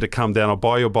 I want you to come down. I'll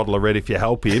buy you a bottle of red if you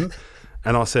help him.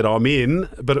 And I said, I'm in,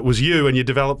 but it was you and you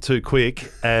developed too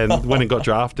quick and went and got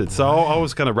drafted. So I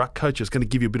was going to ruck coach. I was going to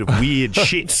give you a bit of weird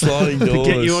shit Sliding to doors.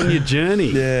 get you on your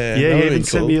journey. Yeah, he that would've even been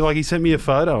sent cool. me he sent me a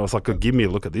photo. I was like, oh, give me a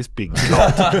look at this big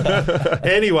colt.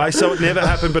 Anyway, so it never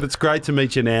happened, but it's great to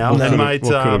meet you now. And mate,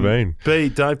 what could have been? B,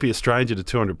 don't be a stranger to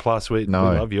 200 plus. We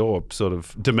love your sort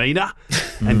of demeanour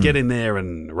and get in there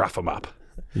and rough them up.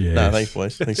 Yes. No, thanks,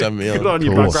 boys. Thanks for having me on. Good on you,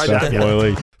 Of bro. course. Great to have you.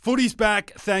 Boily. Footy's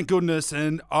back, thank goodness,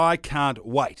 and I can't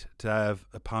wait to have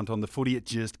a punt on the footy. It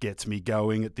just gets me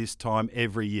going at this time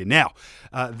every year. Now,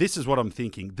 this is what I'm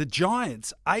thinking. The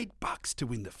Giants, $8 to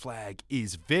win the flag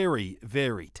is very,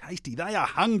 very tasty. They are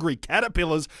hungry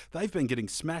caterpillars. They've been getting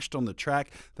smashed on the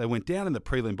track. They went down in the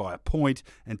prelim by a point,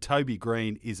 and Toby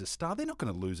Green is a star. They're not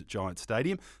going to lose at Giants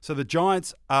Stadium. So the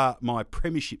Giants are my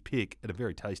premiership pick at a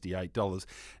very tasty $8.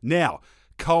 Now,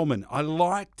 Coleman, I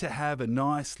like to have a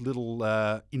nice little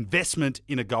investment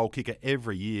in a goal kicker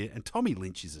every year, and Tommy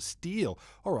Lynch is a steal.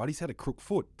 All right, he's had a crook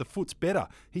foot. The foot's better.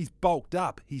 He's bulked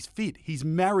up. He's fit. He's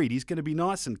married. He's going to be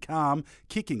nice and calm,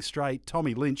 kicking straight.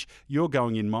 Tommy Lynch, you're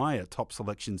going in my top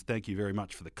selections. Thank you very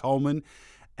much for the Coleman.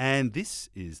 And this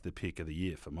is the pick of the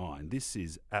year for mine. This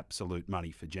is absolute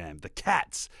money for Jam. The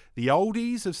Cats, the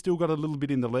oldies have still got a little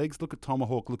bit in the legs. Look at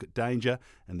Tomahawk, look at Danger,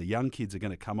 and the young kids are going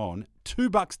to come on.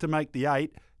 $2 to make the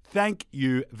 8. Thank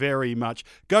you very much.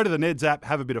 Go to the Neds app,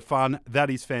 have a bit of fun. That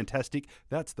is fantastic.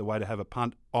 That's the way to have a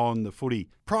punt on the footy.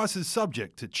 Prices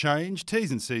subject to change,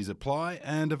 T's and C's apply,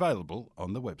 and available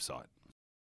on the website.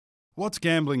 What's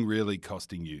gambling really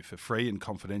costing you? For free and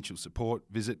confidential support,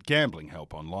 visit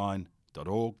gamblinghelponline.com.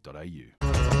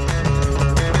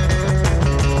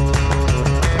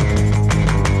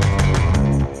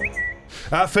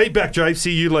 Feedback,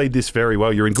 JC, you lead this very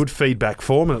well. You're in good feedback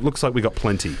form, and it looks like we got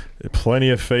plenty. Plenty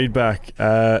of feedback.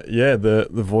 The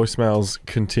voicemails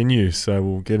continue, so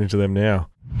we'll get into them now.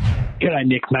 G'day,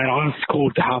 Nick, mate. I just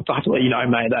called to have to let you know,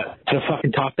 mate, that I had a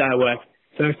fucking tough day at work.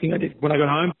 First thing I did when I got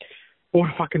home, bought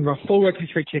a fucking full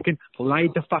rotisserie chicken,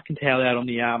 laid the fucking towel out on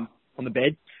the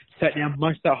bed, sat down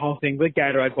most of that whole thing with a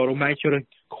Gatorade bottle, made sure to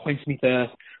quench me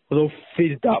thirst, was all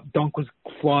fizzed up, donk was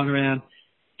flying around,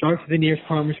 drove to the nearest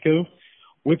primary school,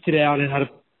 whipped it out and had a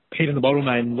peed in the bottle,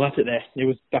 mate, and left it there. It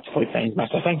was absolutely fiends, mate.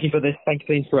 So thank you for this. Thank you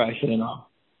for the inspiration, and I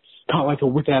can't wait to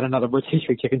whip out another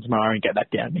rotisserie chicken tomorrow and get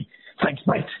that down me. Thanks,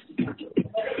 mate.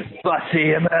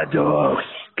 Butsy and Mad Dogs,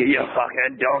 get your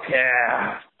fucking dog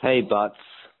here. Hey, Butts.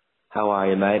 How are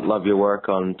you, mate? Love your work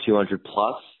on 200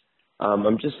 plus.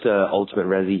 I'm just Ultimate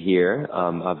Resi here.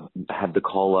 I've had the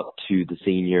call up to the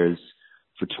seniors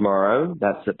for tomorrow.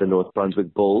 That's at the North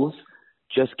Brunswick Bulls.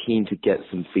 Just keen to get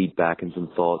some feedback and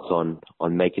some thoughts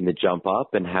on making the jump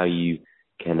up and how you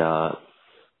can,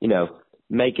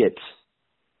 make it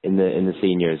in the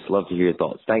seniors. Love to hear your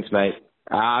thoughts. Thanks, mate.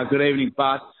 Good evening,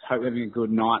 Butts. Hope you're having a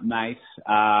good night, mate.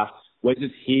 We're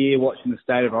just here watching the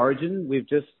State of Origin. We've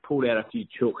just pulled out a few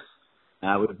chooks.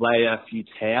 We've laid out a few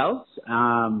towels.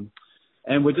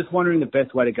 And we're just wondering the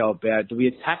best way to go about it. Do we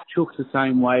attack chooks the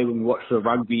same way when we watch the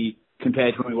rugby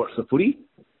compared to when we watch the footy?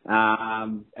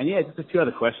 Just a few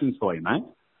other questions for you, mate.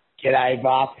 G'day,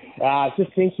 Bart.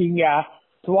 Just thinking,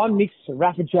 do I mix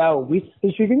Rafa gel with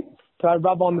the chicken? Do I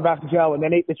rub on the Rafa gel and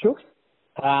then eat the chooks?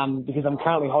 because I'm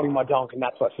currently holding my donk and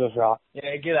that's what feels right.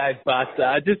 Yeah, g'day, Butts.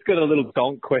 I just got a little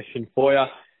donk question for you.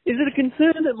 Is it a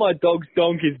concern that my dog's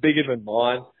donk is bigger than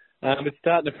mine? It's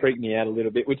starting to freak me out a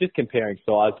little bit. We're just comparing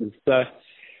sizes. So,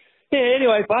 yeah,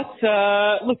 anyway, Butts,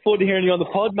 look forward to hearing you on the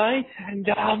pod, mate. And,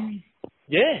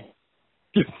 yeah,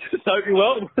 just hope you're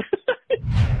well.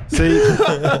 See,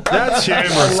 that's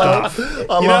humorous stuff.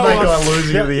 I love that guy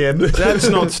losing at the end. That's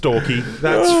not stalky.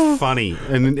 That's funny.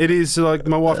 And it is like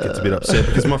my wife gets a bit upset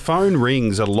because my phone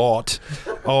rings a lot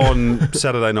on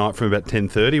Saturday night from about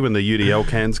 10:30 when the UDL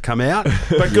cans come out.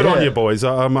 But good on you, boys.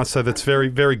 I must say that's very,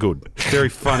 very good. Very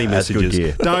funny messages. Good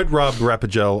gear. Don't rub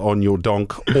Rapagel on your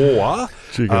donk or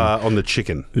on the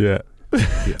chicken. Yeah.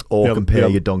 Or compare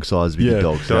your donk size with your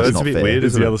dog's. No, that's not a bit fair. weird.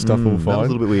 Is the other stuff all That was fine? a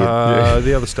little bit weird.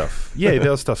 The other stuff. Yeah, the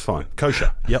other stuff's fine.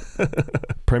 Kosher. Yep.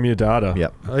 Premier data.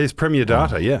 Yep. It's Premier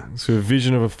Data, yeah. So a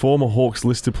vision of a former Hawks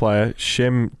listed player,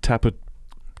 Shem Tatapu,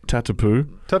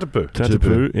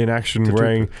 Tatapu. in action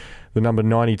wearing the number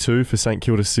 92 for St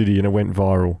Kilda City, and it went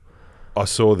viral. I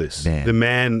saw this. Man. The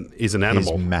man is an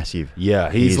animal. He's massive.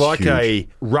 Yeah, He he's is like huge. a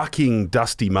rucking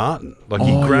Dusty Martin. Like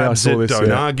he Oh, yeah, grabs I saw it, this, don't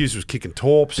yeah. argues, was kicking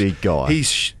torps. Big guy.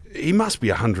 He must be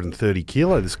 130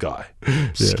 kilo, this guy.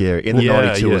 Scary. In the Yeah,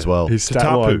 92 yeah. as well. His stat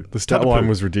Tatapu. line, the stat Tatapu. line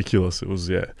was ridiculous. It was,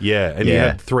 Yeah, and he Yeah.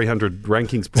 had 300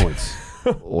 rankings points.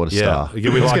 What a Yeah, star. we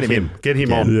Let's like get him. Get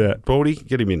him on. Yeah. Baldy,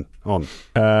 get him in. On.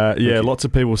 lots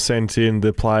of people sent in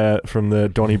the player from the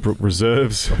Donnybrook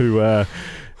Reserves who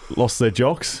lost their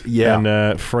jocks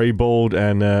and free balled,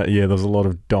 and there was a lot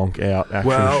of donk out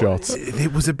action shots.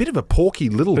 It was a bit of a porky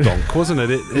little donk, wasn't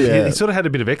it? He sort of had a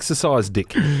bit of exercise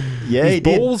dick. Yeah, his he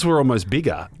did. balls were almost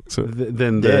bigger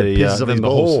than the pisses off his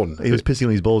balls. horn. He was pissing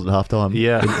on his balls at halftime.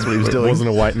 Yeah. That's what he was It doing. wasn't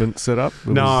a weightment setup.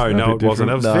 No, it wasn't.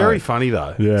 It was No. very funny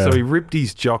though. Yeah. So he ripped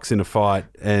his jocks in a fight,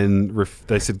 and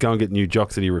they said go and get new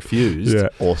jocks, and he refused. Yeah.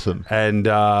 Awesome. And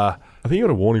I think he got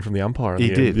a warning from the umpire. he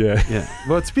the did. end. Yeah.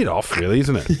 Well, it's a bit off, really,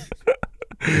 isn't it?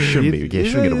 Shouldn't be. Yeah,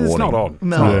 shouldn't get a warning. It's not on. It's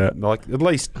No. not Yeah. on. Like at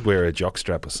least wear a jock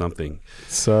strap or something.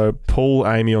 So Paul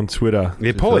Amy on Twitter.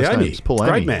 Yeah, Paul First Amy, names. Paul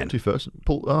great Amy. man. Two first.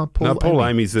 Paul No, Paul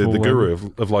Amy's the Paul guru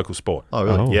Amy. of local sport. Oh,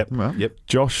 really? Oh. Yep. Right. Yep.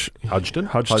 Josh Hudson.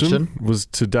 Hodgson was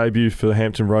to debut for the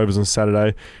Hampton Rovers on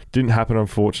Saturday. Didn't happen,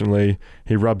 unfortunately.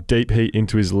 He rubbed deep heat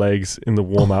into his legs in the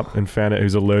warm-up and found out he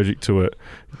was allergic to it.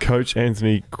 Coach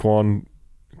Anthony Kwan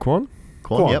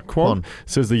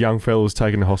says the young fellow was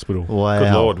taken to hospital. Wow.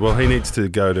 Good Lord. Well, he needs to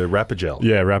go to Rapagel.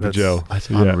 Yeah, Rapagel. That's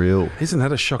unreal. Isn't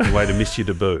that a shocking way to miss your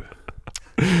debut?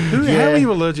 How are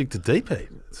you allergic to deep heat?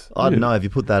 I don't know. Have you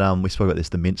put that? We spoke about this.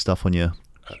 The mint stuff on your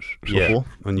before.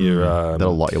 On your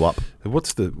That'll light you up.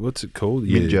 what's it called?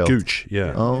 Mint gel. Gooch.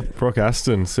 Yeah. Oh, Brock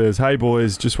Aston says, "Hey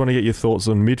boys, just want to get your thoughts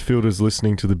on midfielders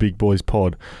listening to the Big Boys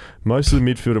pod. Most of the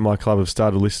midfield at my club have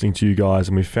started listening to you guys,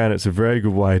 and we found it's a very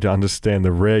good way to understand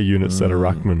the rare units that are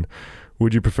ruckman.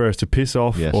 Would you prefer us to piss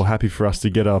off, or happy for us to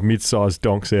get our mid-sized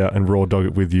donks out and raw dog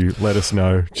it with you? Let us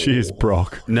know. Cheers,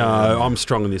 Brock." No, I'm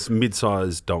strong on this.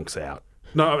 Mid-sized donks out.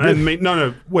 No,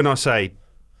 no. When I say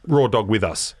raw dog with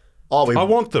us, I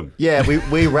want them. Yeah,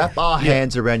 we wrap our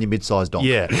hands around your mid-sized donk.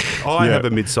 Yeah, I have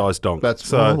a mid-sized donk. That's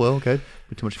so. well, okay.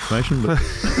 Bit too much information, but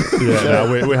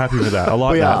We're happy with that. I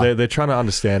like We that. are. They're trying to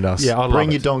understand us. Yeah, I love bring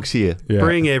it. your donks here. Yeah.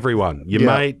 Bring everyone. Your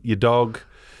Yeah. mate, your dog,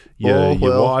 your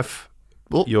wife,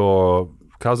 your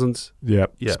cousins.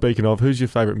 Yep. Yeah. Speaking of, who's your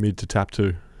favourite mid to tap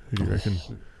to? Who do you reckon?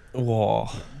 Whoa.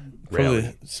 Rowley.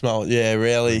 Probably smell. Yeah,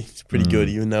 Rowley. It's pretty good,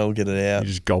 even though we'll get it You out.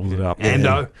 just gobbled it up.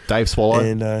 Ando. Dave Swallow.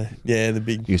 And the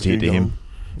big. Used to hit to dugong. him.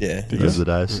 Yeah. Those are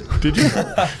the days. Did you?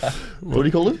 What do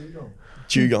you call it?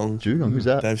 Dugong. Dugong. Who's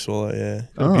that? Dave Swallow. Yeah.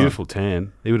 A beautiful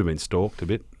tan. He would have been stalked a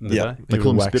bit in the Yeah. day. They He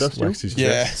call him waxed- Spitter still? waxed his Yeah.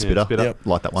 chest. Spitter. Spitter. Yep.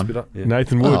 Like that one. Spitter, yeah.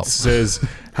 Nathan Woods Oh. says,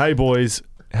 "Hey boys,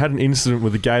 had an incident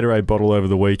with a Gatorade bottle over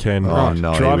the weekend. Oh,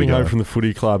 no, here Driving we home go. from the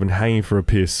footy club and hanging for a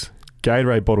piss.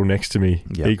 Gatorade bottle next to me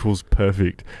equals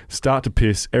perfect. Start to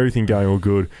piss, everything going all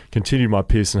good. Continued my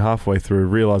piss, and halfway through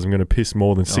realised I'm going to piss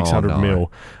more than 600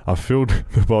 mil. I filled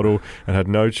the bottle and had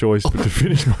no choice but to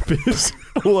finish my piss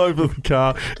all over the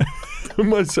car."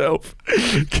 Myself.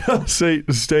 Car seat,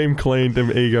 steam cleaned,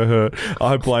 and ego hurt.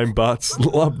 I blame butts.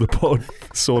 Love the pod.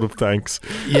 Sort of thanks.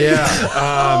 Yeah.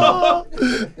 know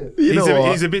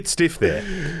what? He's a bit stiff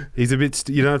there. He's a bit.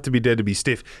 You don't have to be dead to be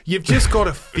stiff. You've just got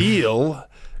to feel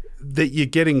that you're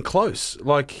getting close.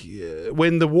 Like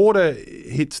when the water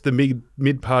hits the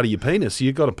mid part of your penis,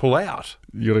 you've got to pull out.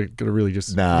 You got to really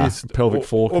just Nah. pelvic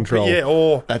floor control.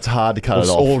 Or That's hard to cut it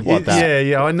off like that.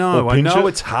 yeah, I know. Or I pinch know it.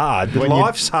 it's hard. But When you-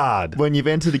 life's hard. When you've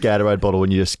entered a Gatorade bottle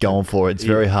and you're just going for it, it's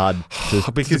very hard to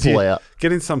Because pull you out.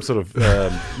 get in some sort of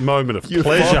moment of Euphoric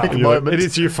pleasure. moment. It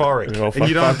is euphoric. Oh, and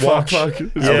you don't watch.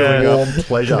 It's Yeah. Warm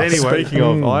pleasure. Anyway, Speaking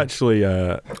of, I actually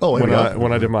here we go.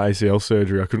 when I did my ACL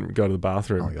surgery, I couldn't go to the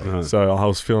bathroom, so I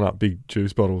was filling up big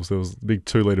juice bottles. There was big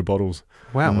 2-litre bottles.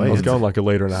 Wow, I was going like a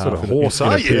litre and a half. Sort of in a- horse, in a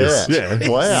are you? piss. Yeah. Yeah.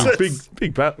 Wow.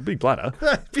 Big bladder.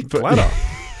 big bladder.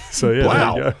 So yeah,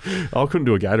 Wow. there you go. I couldn't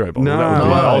do a Gatorade bottle. No, That would be,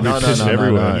 no, I'll be no, no, pissing no, no,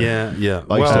 everywhere. no. Yeah.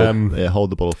 I used Well, to hold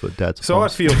the bottle for Dad's. so I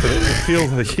class. feel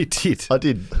that you did. I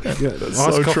did. Nice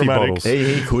so coffee traumatic. bottles.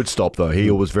 He could stop though.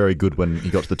 He was very good when he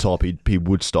got to the top. He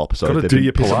would stop. So Gotta there'd do be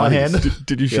your piss on my Pilates. hand.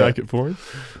 Did you shake it for him?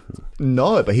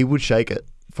 No, but he would shake it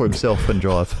for himself and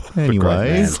drive. man.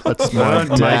 Anyways, that's my Don't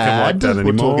make him dad like that we're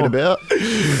anymore. talking about.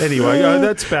 Anyway,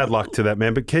 that's bad luck to that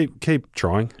man. But keep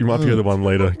trying. You might be the 1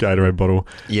 litre Gatorade bottle.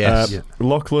 Yes.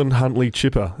 Lachlan Huntley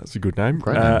Chipper. That's a good name.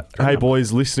 Great name. Hey,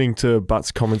 boys, listening to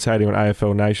Butts commentating on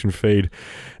AFL Nation feed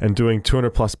and doing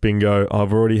 200 plus bingo,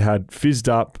 I've already had fizzed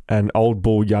up and old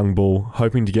bull, young bull,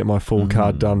 hoping to get my full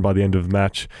card done by the end of the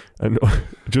match. And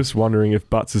just wondering if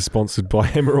Butts is sponsored by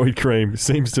Hemorrhoid Cream.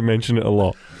 Seems to mention it a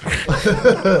lot.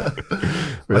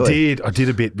 Really? I did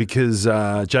a bit because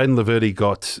Jaden Laverty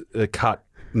got a cut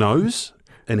nose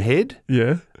and head.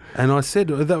 Yeah. And I said,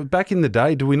 back in the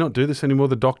day, do we not do this anymore?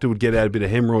 The doctor would get out a bit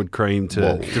of hemorrhoid cream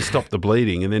to stop the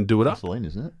bleeding and then do it up. Vaseline,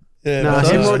 isn't it? Yeah, No, that's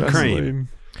hemorrhoid right. cream.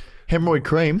 Hemorrhoid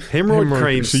cream. Hemorrhoid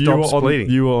cream So you stops were on, bleeding.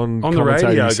 You were on the commentating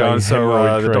radio saying going, so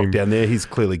hemorrhoid the cream. doc down there, he's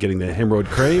clearly getting their hemorrhoid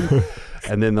cream.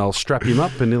 And then they'll strap him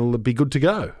up and it'll be good to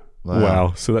go.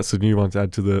 Wow. So that's a new one to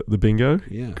add to the bingo.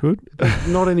 Yeah. Good.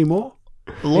 Not anymore.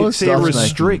 A lot of It stuff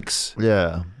restricts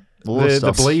Yeah. A lot of the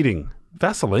stuff's- bleeding.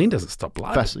 Vaseline doesn't stop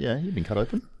blood. Yeah, you've been cut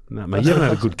open. No, mate, you haven't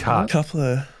had a good cut. Couple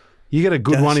of You get a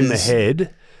good one in the gashes.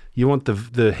 head. You want the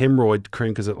hemorrhoid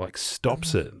cream because it like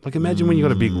stops it. Like imagine when you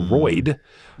got a big roid,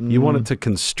 you want it to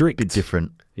constrict. Bit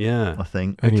different, Yeah. I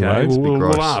think. Anyway, Okay, it's a we'll, bit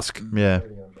we'll gross. ask. Yeah.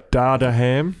 Dada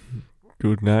Ham.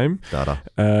 Good name. Data.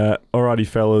 Alrighty,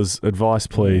 fellas. Advice,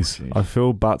 please. jeez. I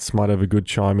feel Butts might have a good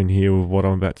chime in here with what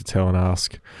I'm about to tell and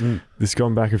ask. This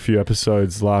gone back a few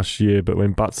episodes last year, but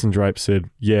when Butts and Drape said,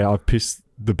 yeah, I've pissed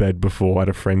the bed before at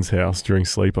a friend's house during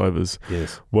sleepovers.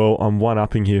 Yes. Well, I'm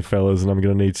one-upping here, fellas, and I'm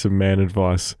going to need some man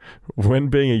advice. When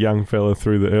being a young fella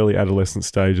through the early adolescent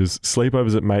stages,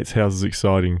 sleepovers at mates' houses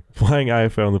exciting, playing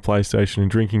AFL on the PlayStation and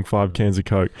drinking 5 cans of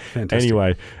Coke. Fantastic.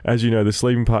 Anyway, as you know, the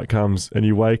sleeping part comes and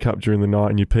you wake up during the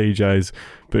night in your PJs,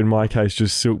 but in my case,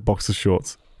 just silk boxer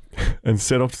shorts. And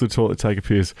set off to the toilet to take a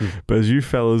piss. But as you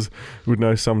fellas would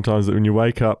know sometimes that when you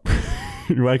wake up,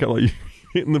 you wake up like you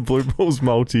hitting the Blue Balls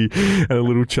multi and a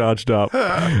little charged up.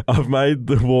 I've made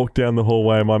the walk down the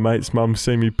hallway and my mate's mum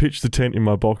seen me pitch the tent in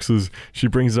my boxes. She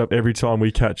brings it up every time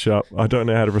we catch up. I don't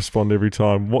know how to respond every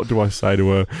time. What do I say to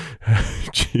her?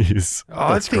 Jeez.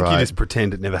 I That's think you great. just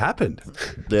pretend it never happened.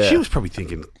 Yeah. She was probably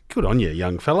thinking, good on you,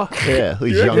 young fella. Yeah,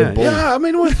 he's Yeah, young bull. yeah, I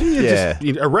mean, well, you're Yeah.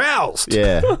 just aroused.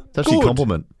 Yeah. It's actually a Good.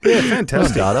 compliment. Yeah,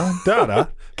 fantastic. Dada. Dada.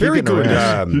 Very Keeping good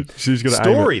around. She's got to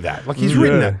story, that. Like, he's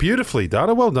written Yeah. that beautifully,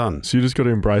 Dada. Well done. So you just got to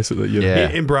embrace it that you Yeah.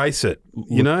 Embrace it,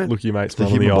 you know? look your mate's The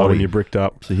mum in the human eye when body. you're bricked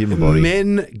up. It's a human body.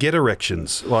 Men get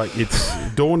erections. Like, it's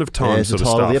dawn of time Yeah, it's the sort of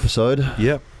title stuff. of the episode.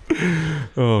 Yep.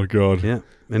 Oh, God. Yeah.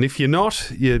 And if you're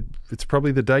not, it's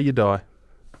probably the day you die.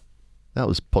 That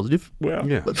was positive. Wow.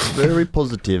 Yeah. That's very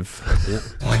positive.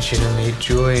 I want you to meet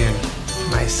Julian,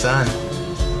 my son.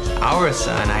 Our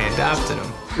son, I adopted him.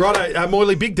 Right,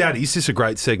 Moyley, Big Daddies, this is a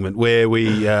great segment where we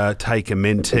take a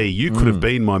mentee. You could have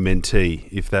been my mentee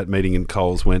if that meeting in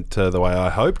Coles went the way I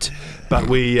hoped. But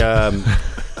we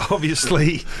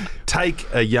obviously take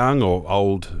a young or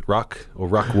old ruck or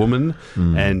ruck woman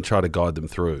and try to guide them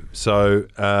through. So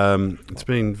it's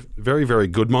been very, very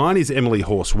good. Mine is Emily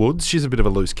Horse Woods. She's a bit of a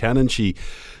loose cannon. She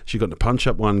got in a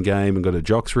punch-up one game and got her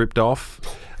jocks ripped off.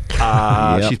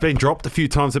 She's been dropped a few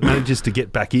times that manages to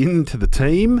get back into the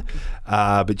team,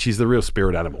 but she's the real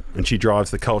spirit animal and she drives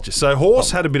the culture. So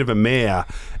Horse had a bit of a mare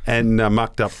and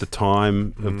mucked up the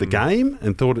time of the game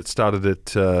and thought it started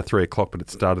at 3 o'clock, but it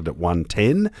started at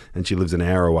 1:10 and she lives an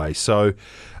hour away. So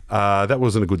that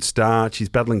wasn't a good start. She's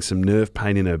battling some nerve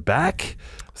pain in her back.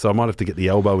 So I might have to get the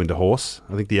elbow into Horse.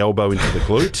 I think the elbow into the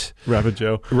glute. Rapid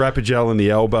gel. Rapid-gel in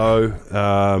the elbow.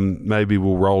 Maybe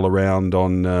we'll roll around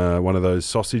on one of those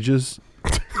sausages.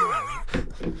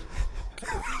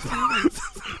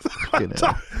 You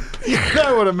know. You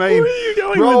know what I mean? Where are you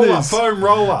going roller, with this? foam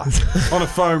roller. On a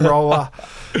foam roller.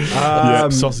 Yeah,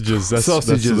 sausages. That's what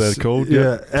they're called.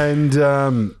 Yeah. And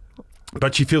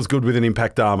But she feels good with an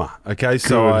impact armour. Okay,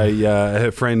 so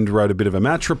her friend wrote a bit of a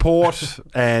match report,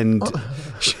 and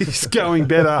she's going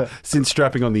better since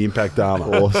strapping on the impact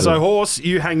armour. Awesome. So, Horse,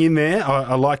 you hang in there.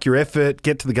 I like your effort.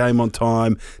 Get to the game on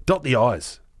time. Dot the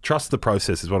I's. Trust the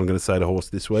process is what I'm going to say to Horse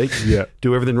this week. Yeah.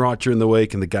 Do everything right during the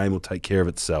week, and the game will take care of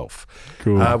itself.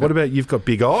 Cool. What about you've got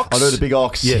Big Ox? I know the Big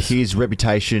Ox. Yes. His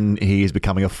reputation, he is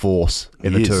becoming a force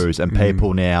in the twos, and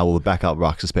people now, well, the backup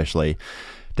rucks especially,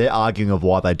 they're arguing of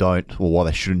why they don't or why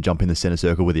they shouldn't jump in the centre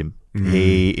circle with him.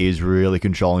 He is really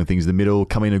controlling things in the middle,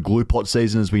 coming into glue pot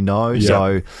season, as we know. Yep.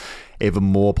 So even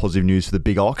more positive news for the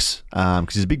Big Ox,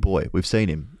 because he's a big boy. We've seen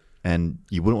him. And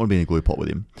you wouldn't want to be in a glue pot with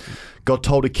him. Got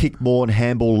told to kick more and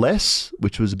handball less,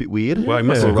 which was a bit weird. Well, he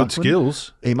must have good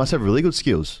skills. He must have really good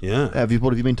skills. Yeah. What have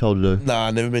you been told to do?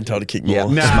 Nah, never been told to kick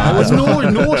more.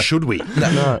 Nor should we.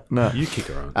 No. You kick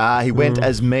her on. He went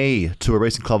as me to a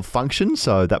recent club function,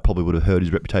 so that probably would have hurt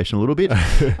his reputation a little bit.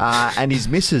 And his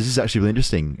missus is actually really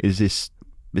interesting. His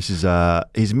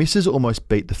missus almost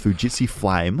beat the Fujitsu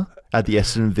Flame at the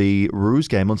Essendon v Roos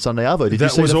game on Sunday Arvo. Did you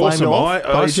see was the awesome. Flame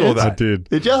I saw that. I did.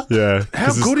 Did you? Yeah.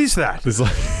 How good is that? It's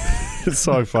like it's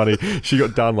so funny. She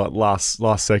got done like last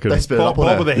second. They sped it up on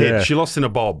Bob her. of the head. Yeah. She lost in a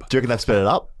bob. Do you reckon they've sped it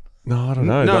up? No, I don't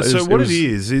know. No, It so was- what it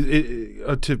was- it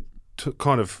is to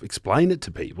kind of explain it to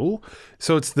people.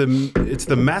 So it's the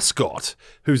mascot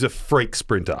who's a freak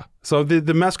sprinter. So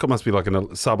the mascot must be like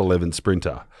a sub-11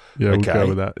 sprinter. Yeah, we'll go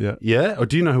with that. Yeah. Yeah? Or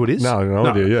do you know who it is? No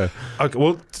idea, yeah. Okay,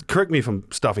 well, correct me if I'm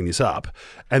stuffing this up.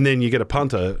 And then you get a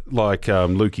punter like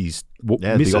Lukey's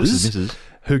Big Ox's missus.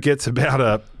 who gets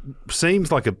about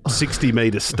seems like a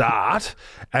 60-metre start,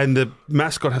 and the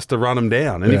mascot has to run him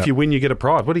down. And if you win, you get a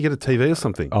prize. What do you get, a TV or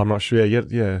something? I'm not sure.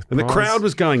 Yeah. And the crowd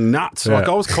was going nuts. Yeah. Like,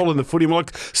 I was calling the footy. I'm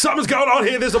like, something's going on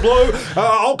here. There's a blue.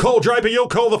 I'll call Draper. You'll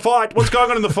call the fight. What's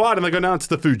going on in the fight? And they go, no, it's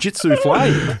the Fujitsu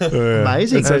Flame.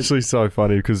 Amazing. It's actually so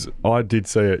funny because I did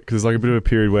see it because it's like a bit of a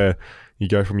period where you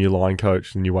go from your line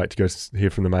coach and you wait to go hear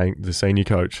from the senior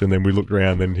coach, and then we looked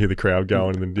around and hear the crowd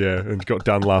going, and then and got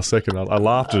done last second. I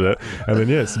laughed at it, and then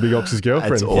it's the Big Ox's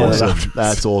girlfriend. That's awesome.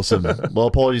 That's awesome. Well,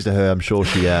 apologies to her. I'm sure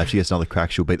she gets another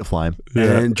crack, she'll beat the Flame.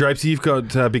 Yeah. And Drapes, you've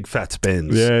got Big Fat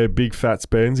Spence. Yeah, Big Fat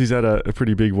Spence. He's had a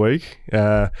pretty big week.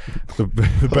 The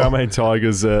Balmain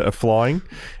Tigers are flying,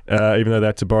 even though they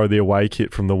had to borrow the away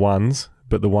kit from the Ones,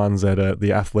 but the Ones had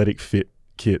the athletic fit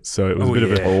kit, so it was a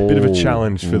bit of a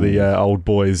challenge for the old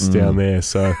boys down there.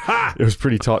 So it was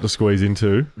pretty tight to squeeze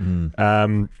into.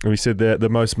 We said the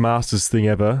most Masters thing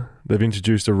ever. They've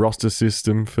introduced a roster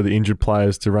system for the injured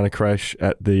players to run a crash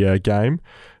at the game.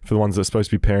 For the ones that are supposed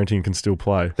to be parenting can still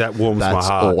play. That warms my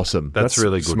heart. Awesome. That's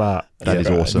really good. Smart. That is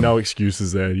awesome. No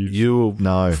excuses there. You'll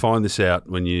find this out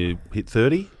when you hit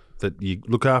 30, that you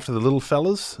look after the little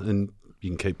fellas and you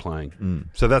can keep playing.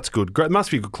 So that's good. Great. Must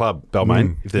be a good club,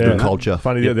 Balmain, if they're doing that. Culture.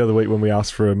 Funny, the other week when we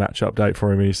asked for a match update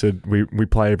for him, he said we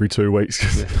play every 2 weeks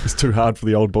because it's too hard for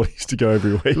the old boys to go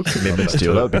every week. Commitment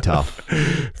still. That would be tough.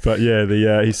 But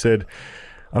yeah, he said,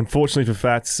 unfortunately for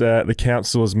Fats, the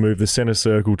council has moved the centre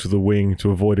circle to the wing to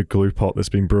avoid a glue pot that's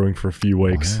been brewing for a few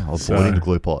weeks. Wow, avoiding the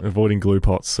glue pot. Avoiding glue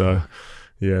pots. So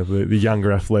yeah, the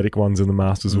younger athletic ones in the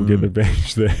Masters will get an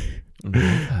advantage there.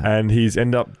 And he's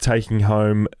ended up taking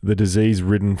home the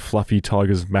disease-ridden Fluffy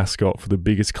Tigers mascot for the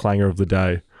biggest clanger of the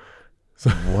day. So,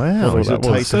 Wow.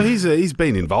 So he's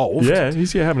been involved. yeah,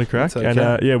 he's having a crack. Okay.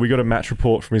 And we got a match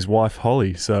report from his wife,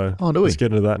 Holly. So do we? let's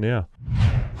get into that now.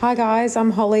 Hi guys,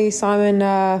 I'm Holly, Simon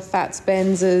Fats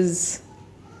Benz's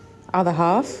other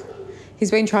half. He's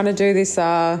been trying to do this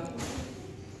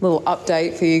little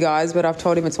update for you guys, but I've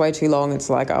told him it's way too long.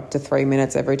 It's like up to 3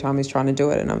 minutes every time he's trying to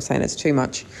do it, and I'm saying it's too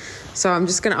much. So I'm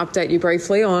just going to update you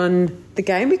briefly on the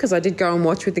game because I did go and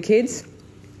watch with the kids.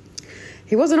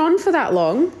 He wasn't on for that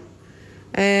long,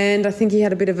 and I think he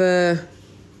had a bit of a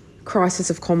crisis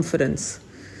of confidence.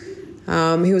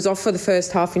 He was off for the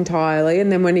first half entirely,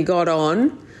 and then when he got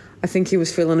on, I think he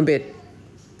was feeling a bit,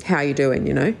 how you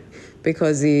doing,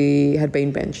 because he had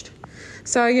been benched.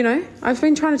 So, I've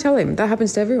been trying to tell him that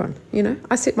happens to everyone,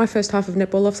 I sit my first half of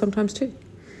netball off sometimes too.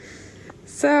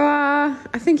 So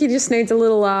I think he just needs a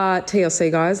little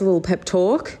TLC, guys, a little pep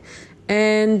talk.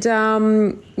 And,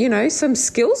 some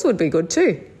skills would be good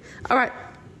too. All right,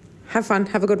 have fun.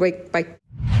 Have a good week. Bye.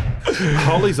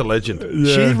 Holly's a legend.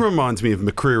 Yeah. She reminds me of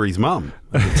McCreary's mum.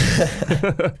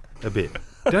 A bit.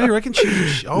 Don't you reckon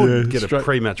I would get a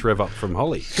pre-match rev up from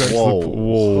Holly? Whoa.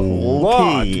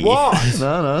 What?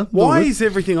 No. Why is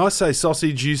everything I say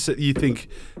sausage, you think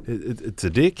it's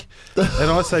a dick? And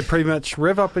I say pre-match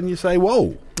rev up and you say,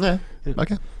 whoa. Yeah.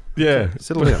 Okay. Yeah.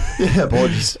 Settle down. Yeah,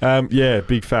 apologies.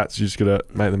 Big fats. You just got to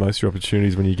make the most of your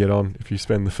opportunities when you get on. If you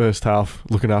spend the first half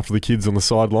looking after the kids on the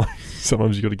sideline,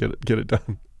 sometimes you got to get it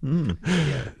done.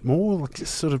 Yeah. More like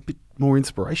just sort of a bit more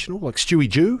inspirational, like Stewie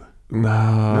Jew.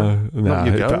 No. Not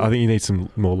your go? I think you need some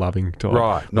more loving time.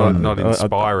 Right, not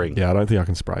inspiring. I don't think I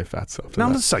can spray fats after No,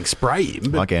 I'm that. not saying spray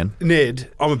him, but Again.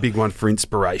 Ned, I'm a big one for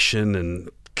inspiration and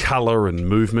colour and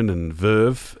movement and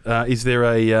verve. Is there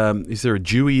a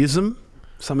Deweyism?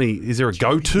 Something? Is there a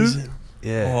go-to?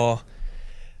 Yeah. Oh,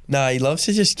 no, he loves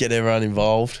to just get everyone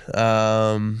involved. We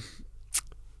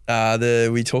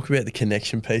talk about the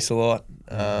connection piece a lot.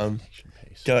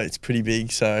 It's pretty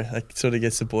big, so that sort of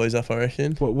gets the boys up, I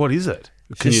reckon. What is it?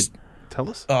 Can you tell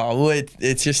us? Oh, well,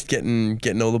 it's just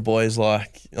getting all the boys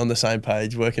like on the same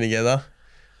page, working together,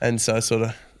 and so it sort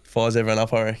of fires everyone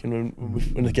up, I reckon,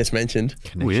 when it gets mentioned.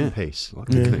 Connection piece. Like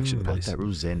the connection piece. That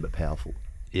real zen but powerful.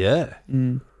 Yeah.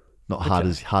 Not hard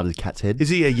as cat's head. Is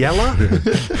he a yeller?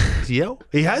 Does he yell?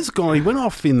 He has gone. He went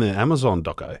off in the Amazon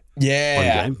doco.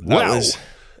 Yeah, One game. Wow.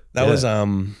 That was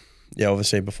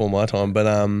obviously before my time,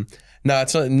 but no,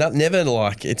 it's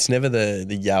never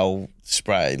the yell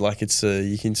spray. Like it's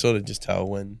you can sort of just tell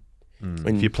when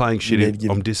if you're playing shit,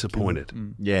 I'm disappointed.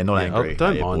 Yeah, not angry.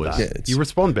 Don't mind boys. that. You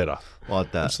respond better.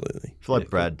 Like that. Absolutely. I feel like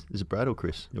Brad. Is it Brad or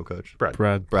Chris, your coach?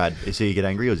 Brad. Brad. Is he get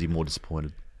angry or is he more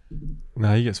disappointed?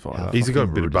 No, he gets fired up. He's got a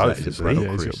bit of both, isn't he?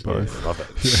 Yeah, he's got both. Yeah,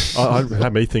 love it. I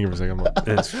had me thinking for a second. I'm like,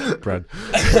 it's Brad.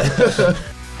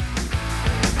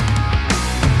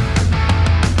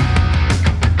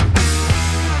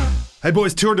 Hey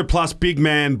boys, 200 plus big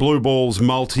man blue balls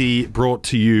multi brought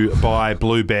to you by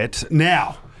Bluebet.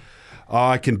 Now,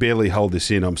 I can barely hold this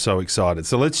in. I'm so excited.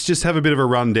 So let's just have a bit of a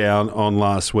rundown on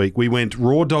last week. We went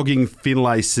raw dogging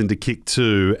Finlayson to kick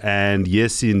 2, and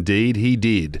yes, indeed, he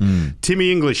did.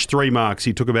 Timmy English, 3 marks.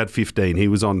 He took about 15. He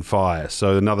was on fire.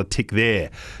 So another tick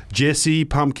there. Jesse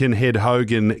Pumpkinhead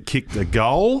Hogan kicked a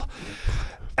goal.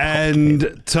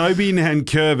 And Toby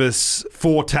Nankervis,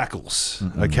 4 tackles,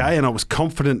 okay? And I was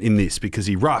confident in this because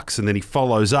he rucks and then he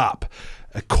follows up.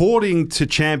 According to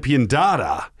champion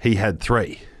data, he had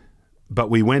 3. But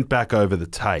we went back over the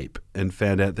tape and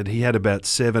found out that he had about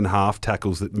 7 half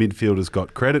tackles that midfielders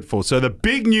got credit for. So the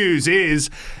big news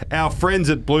is our friends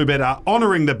at Bluebet are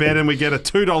honouring the bet and we get a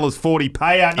 $2.40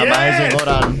 payout. Amazing, well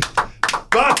done.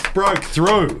 But broke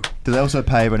through. Do they also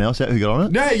pay everyone else out who got on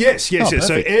it? No, yes.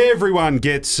 So everyone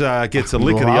gets a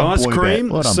lick of the ice cream.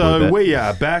 Well done, so Bluebet. we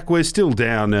are back. We're still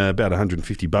down about $150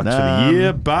 for the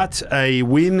year, but a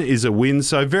win is a win.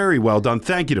 So very well done.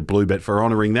 Thank you to Bluebet for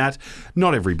honouring that.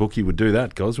 Not every bookie would do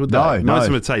that, guys, would they? No. Most of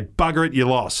them would say, bugger it, you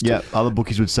lost. Yeah, other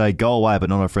bookies would say, go away, but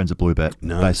not our friends at Bluebet.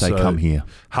 No, they say, so come here.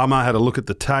 Hummer had a look at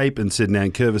the tape and said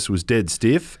Nankervis was dead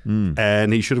stiff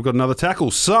and he should have got another tackle.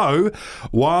 So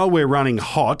while we're running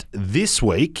hot this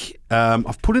week,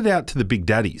 I've put it out to the big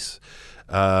daddies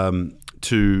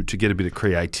to get a bit of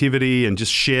creativity and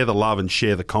just share the love and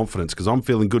share the confidence because I'm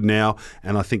feeling good now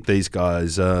and I think these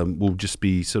guys will just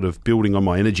be sort of building on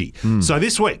my energy. So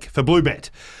this week for Bluebet,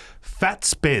 Fat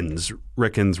Spence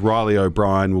reckons Riley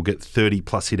O'Brien will get 30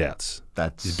 plus hit-outs.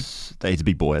 He's a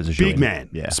big boy. As a Big man,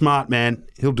 smart man,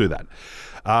 he'll do that.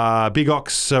 Big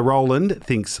Ox Roland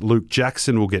thinks Luke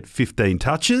Jackson will get 15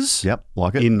 touches. Yep,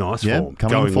 like it. In nice form.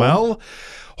 Going in form. Well.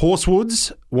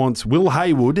 Horsewoods wants Will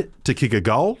Haywood to kick a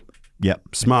goal.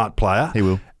 Yep. Smart player. He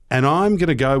will. And I'm going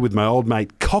to go with my old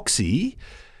mate Coxie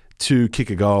to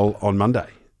kick a goal on Monday.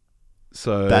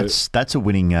 So that's a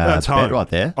winning bet right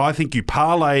there. I think you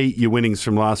parlay your winnings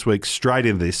from last week straight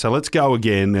into this. So let's go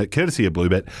again, courtesy of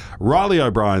Bluebet. Riley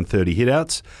O'Brien, 30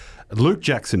 hit-outs. Luke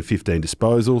Jackson, 15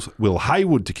 disposals. Will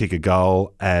Haywood to kick a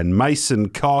goal. And Mason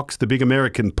Cox, the big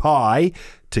American pie,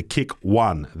 to kick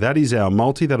 1. That is our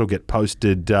multi. That'll get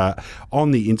posted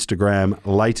on the Instagram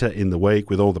later in the week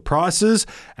with all the prices.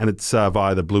 And it's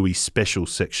via the Bluey special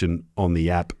section on the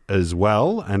app as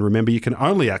well. And remember, you can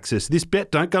only access this bet.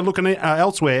 Don't go looking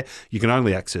elsewhere. You can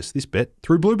only access this bet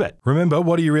through Bluebet. Remember,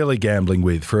 what are you really gambling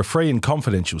with? For a free and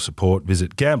confidential support,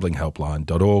 visit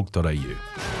gamblinghelpline.org.au.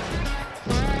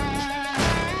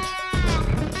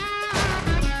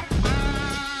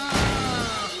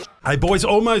 Hey, boys,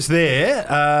 almost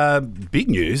there. Big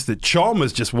news that Chom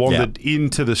has just wandered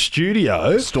into the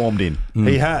studio. Stormed in.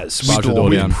 He has. Smashed the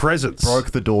door down. Presence. Broke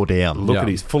the door down. Look at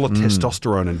he's full of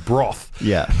testosterone and broth.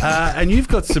 Yeah. And you've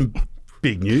got some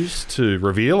big news to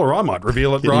reveal, or I might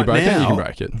reveal it right now. You can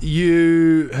break it.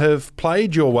 You have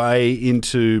played your way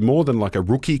into more than like a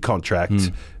rookie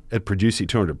contract at Producing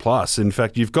 200 Plus. In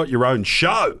fact, you've got your own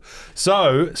show.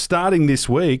 So, starting this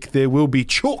week, there will be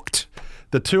Chooked,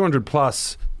 the 200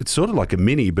 plus, it's sort of like a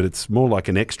mini, but it's more like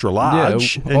an extra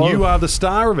large, and you are the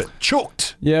star of it.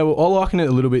 Chooked. Yeah, well, I liken it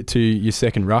a little bit to your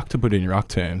second ruck, to put it in ruck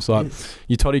terms. Like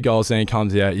your Toddy Goldstein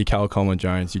comes out, your Cal Coleman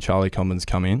Jones, your Charlie Commons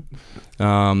come in.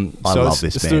 I love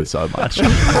this man so much.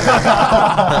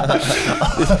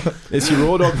 It's your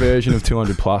raw dog version of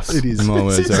 200 plus. It is. In my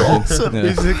words, It's awesome.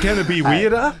 Is it going to be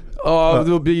weirder? Oh,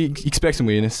 there'll be expect some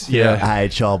weirdness. Yeah. Hey,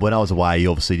 Child, when I was away,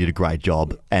 you obviously did a great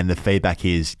job, and the feedback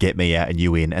is get me out and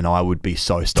you in, and I would be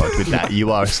so stoked with that.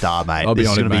 You are a star, mate. I'll be this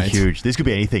on is it, going to mate. be huge. This could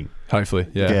be anything. Hopefully,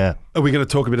 yeah. Yeah. Are we going to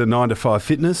talk a bit of 9 to 5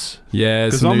 fitness? Yeah,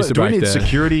 Because some news to do we break need there.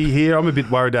 security here? I'm a bit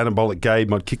worried Anabolic Gabe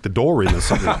might kick the door in or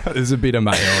something. There's a bit of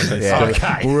mayo on this. Yeah.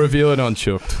 Okay. We'll reveal it on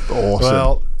Chooked. Awesome.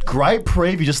 Well, great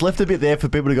preview. Just left a bit there for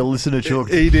people to go listen to Chook.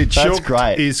 he did. That's Chooked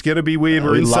great. is going to be weird.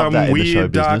 We're We in love some that in the show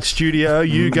weird dark business. studio.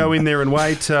 You go in there and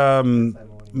wait.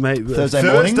 Mate,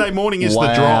 Thursday morning? is the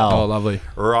Wow. drop. Oh, lovely.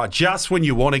 Right, just when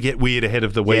you want to get weird ahead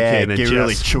of the weekend and get just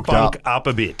really chooked bunk up. up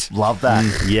a bit. Love that.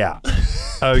 Yeah.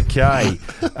 Okay.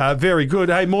 Very good.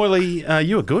 Hey, Moyley,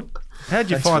 you were good.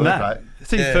 How'd you find good, that? mate.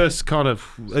 It's your first kind of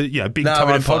big Nah, time a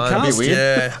bit of fun. podcast. A bit weird.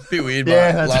 Yeah, a bit weird, but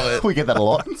Yeah, love it. we get that a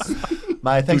lot.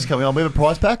 Mate, thanks for coming on. We have a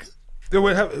prize pack. We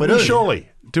do. surely.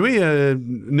 Do we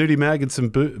nudie mag and some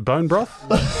bone broth?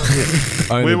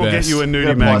 Only We will best. get you a We nudie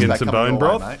have a mag prize and pack some coming bone your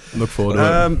way, broth. mate. Look forward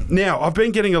to it. Now, I've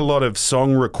been getting a lot of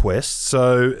song requests.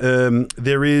 So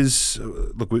there is,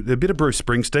 a bit of Bruce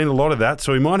Springsteen, a lot of that.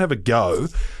 So we might have a go.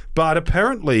 But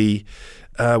apparently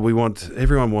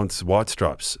everyone wants White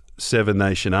Stripes, Seven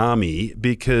Nation Army,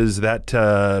 because that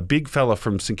big fella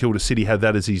from St Kilda City had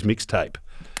that as his mixtape.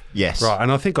 Yes. Right,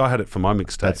 and I think I had it for my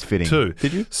mixtape. That's fitting. too.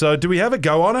 Did you? So do we have a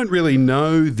go? I don't really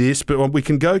know this, but we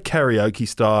can go karaoke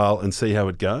style and see how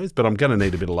it goes. But I'm going to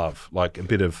need a bit of love, like a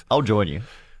bit of. I'll join you.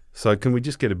 So can we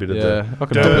just get a bit of Yeah, the? I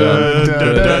can help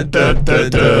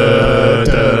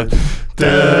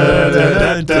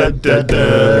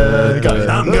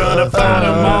I'm gonna fight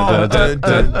 'em all.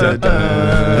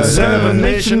 The Seven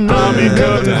Nation Army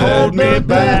couldn't hold me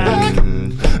back.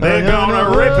 They're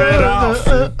gonna rip it off.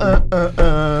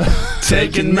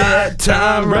 Taking my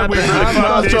time, right? We really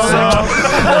fucked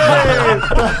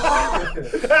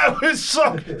this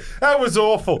up. That was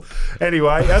awful.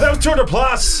 Anyway, that was 200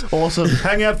 plus. Awesome.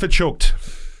 Hang out for Chooked.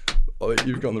 Oh,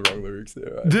 you've gone the wrong lyrics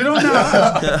there, right? Did I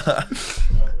know?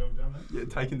 Yeah,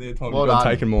 taking their time. Well Well done.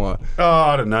 taking more. Oh,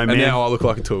 I don't know, man. And now I look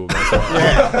like a tool.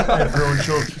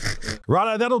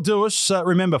 Righto, that'll do us.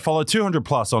 Remember, follow 200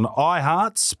 Plus on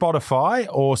iHeart, Spotify,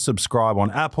 or subscribe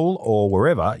on Apple or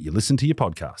wherever you listen to your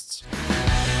podcasts.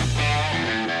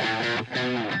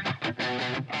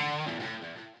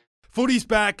 Footy's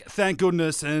back, thank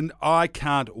goodness, and I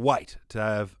can't wait to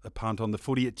have a punt on the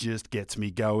footy. It just gets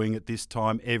me going at this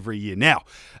time every year. Now,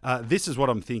 this is what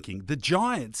I'm thinking. The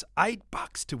Giants,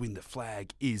 $8 to win the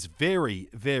flag is very,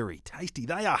 very tasty.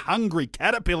 They are hungry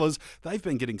caterpillars. They've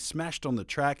been getting smashed on the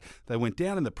track. They went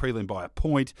down in the prelim by a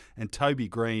point, and Toby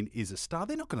Green is a star.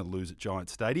 They're not going to lose at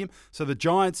Giants Stadium. So the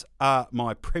Giants are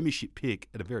my premiership pick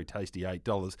at a very tasty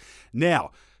 $8.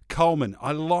 Now, Coleman,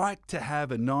 I like to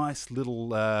have a nice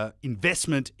little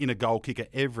investment in a goal kicker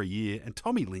every year, and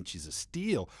Tommy Lynch is a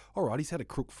steal. All right, he's had a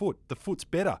crook foot. The foot's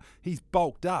better. He's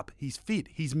bulked up. He's fit.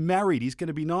 He's married. He's going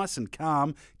to be nice and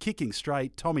calm, kicking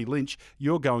straight. Tommy Lynch,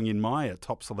 you're going in my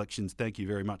top selections. Thank you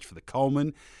very much for the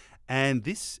Coleman. And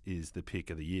this is the pick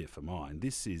of the year for mine.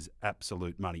 This is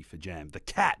absolute money for Jam. The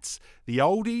Cats, the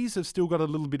oldies have still got a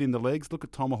little bit in the legs. Look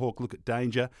at Tomahawk, look at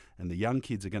Danger, and the young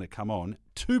kids are going to come on.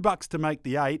 $2 to make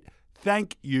the 8.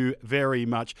 Thank you very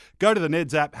much. Go to the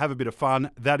Neds app, have a bit of fun.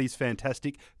 That is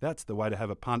fantastic. That's the way to have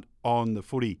a punt on the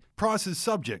footy. Prices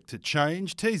subject to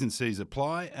change, T's and C's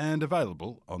apply, and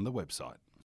available on the website.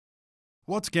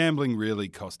 What's gambling really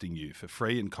costing you? For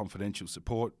free and confidential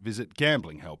support, visit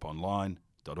gamblinghelponline.org.au.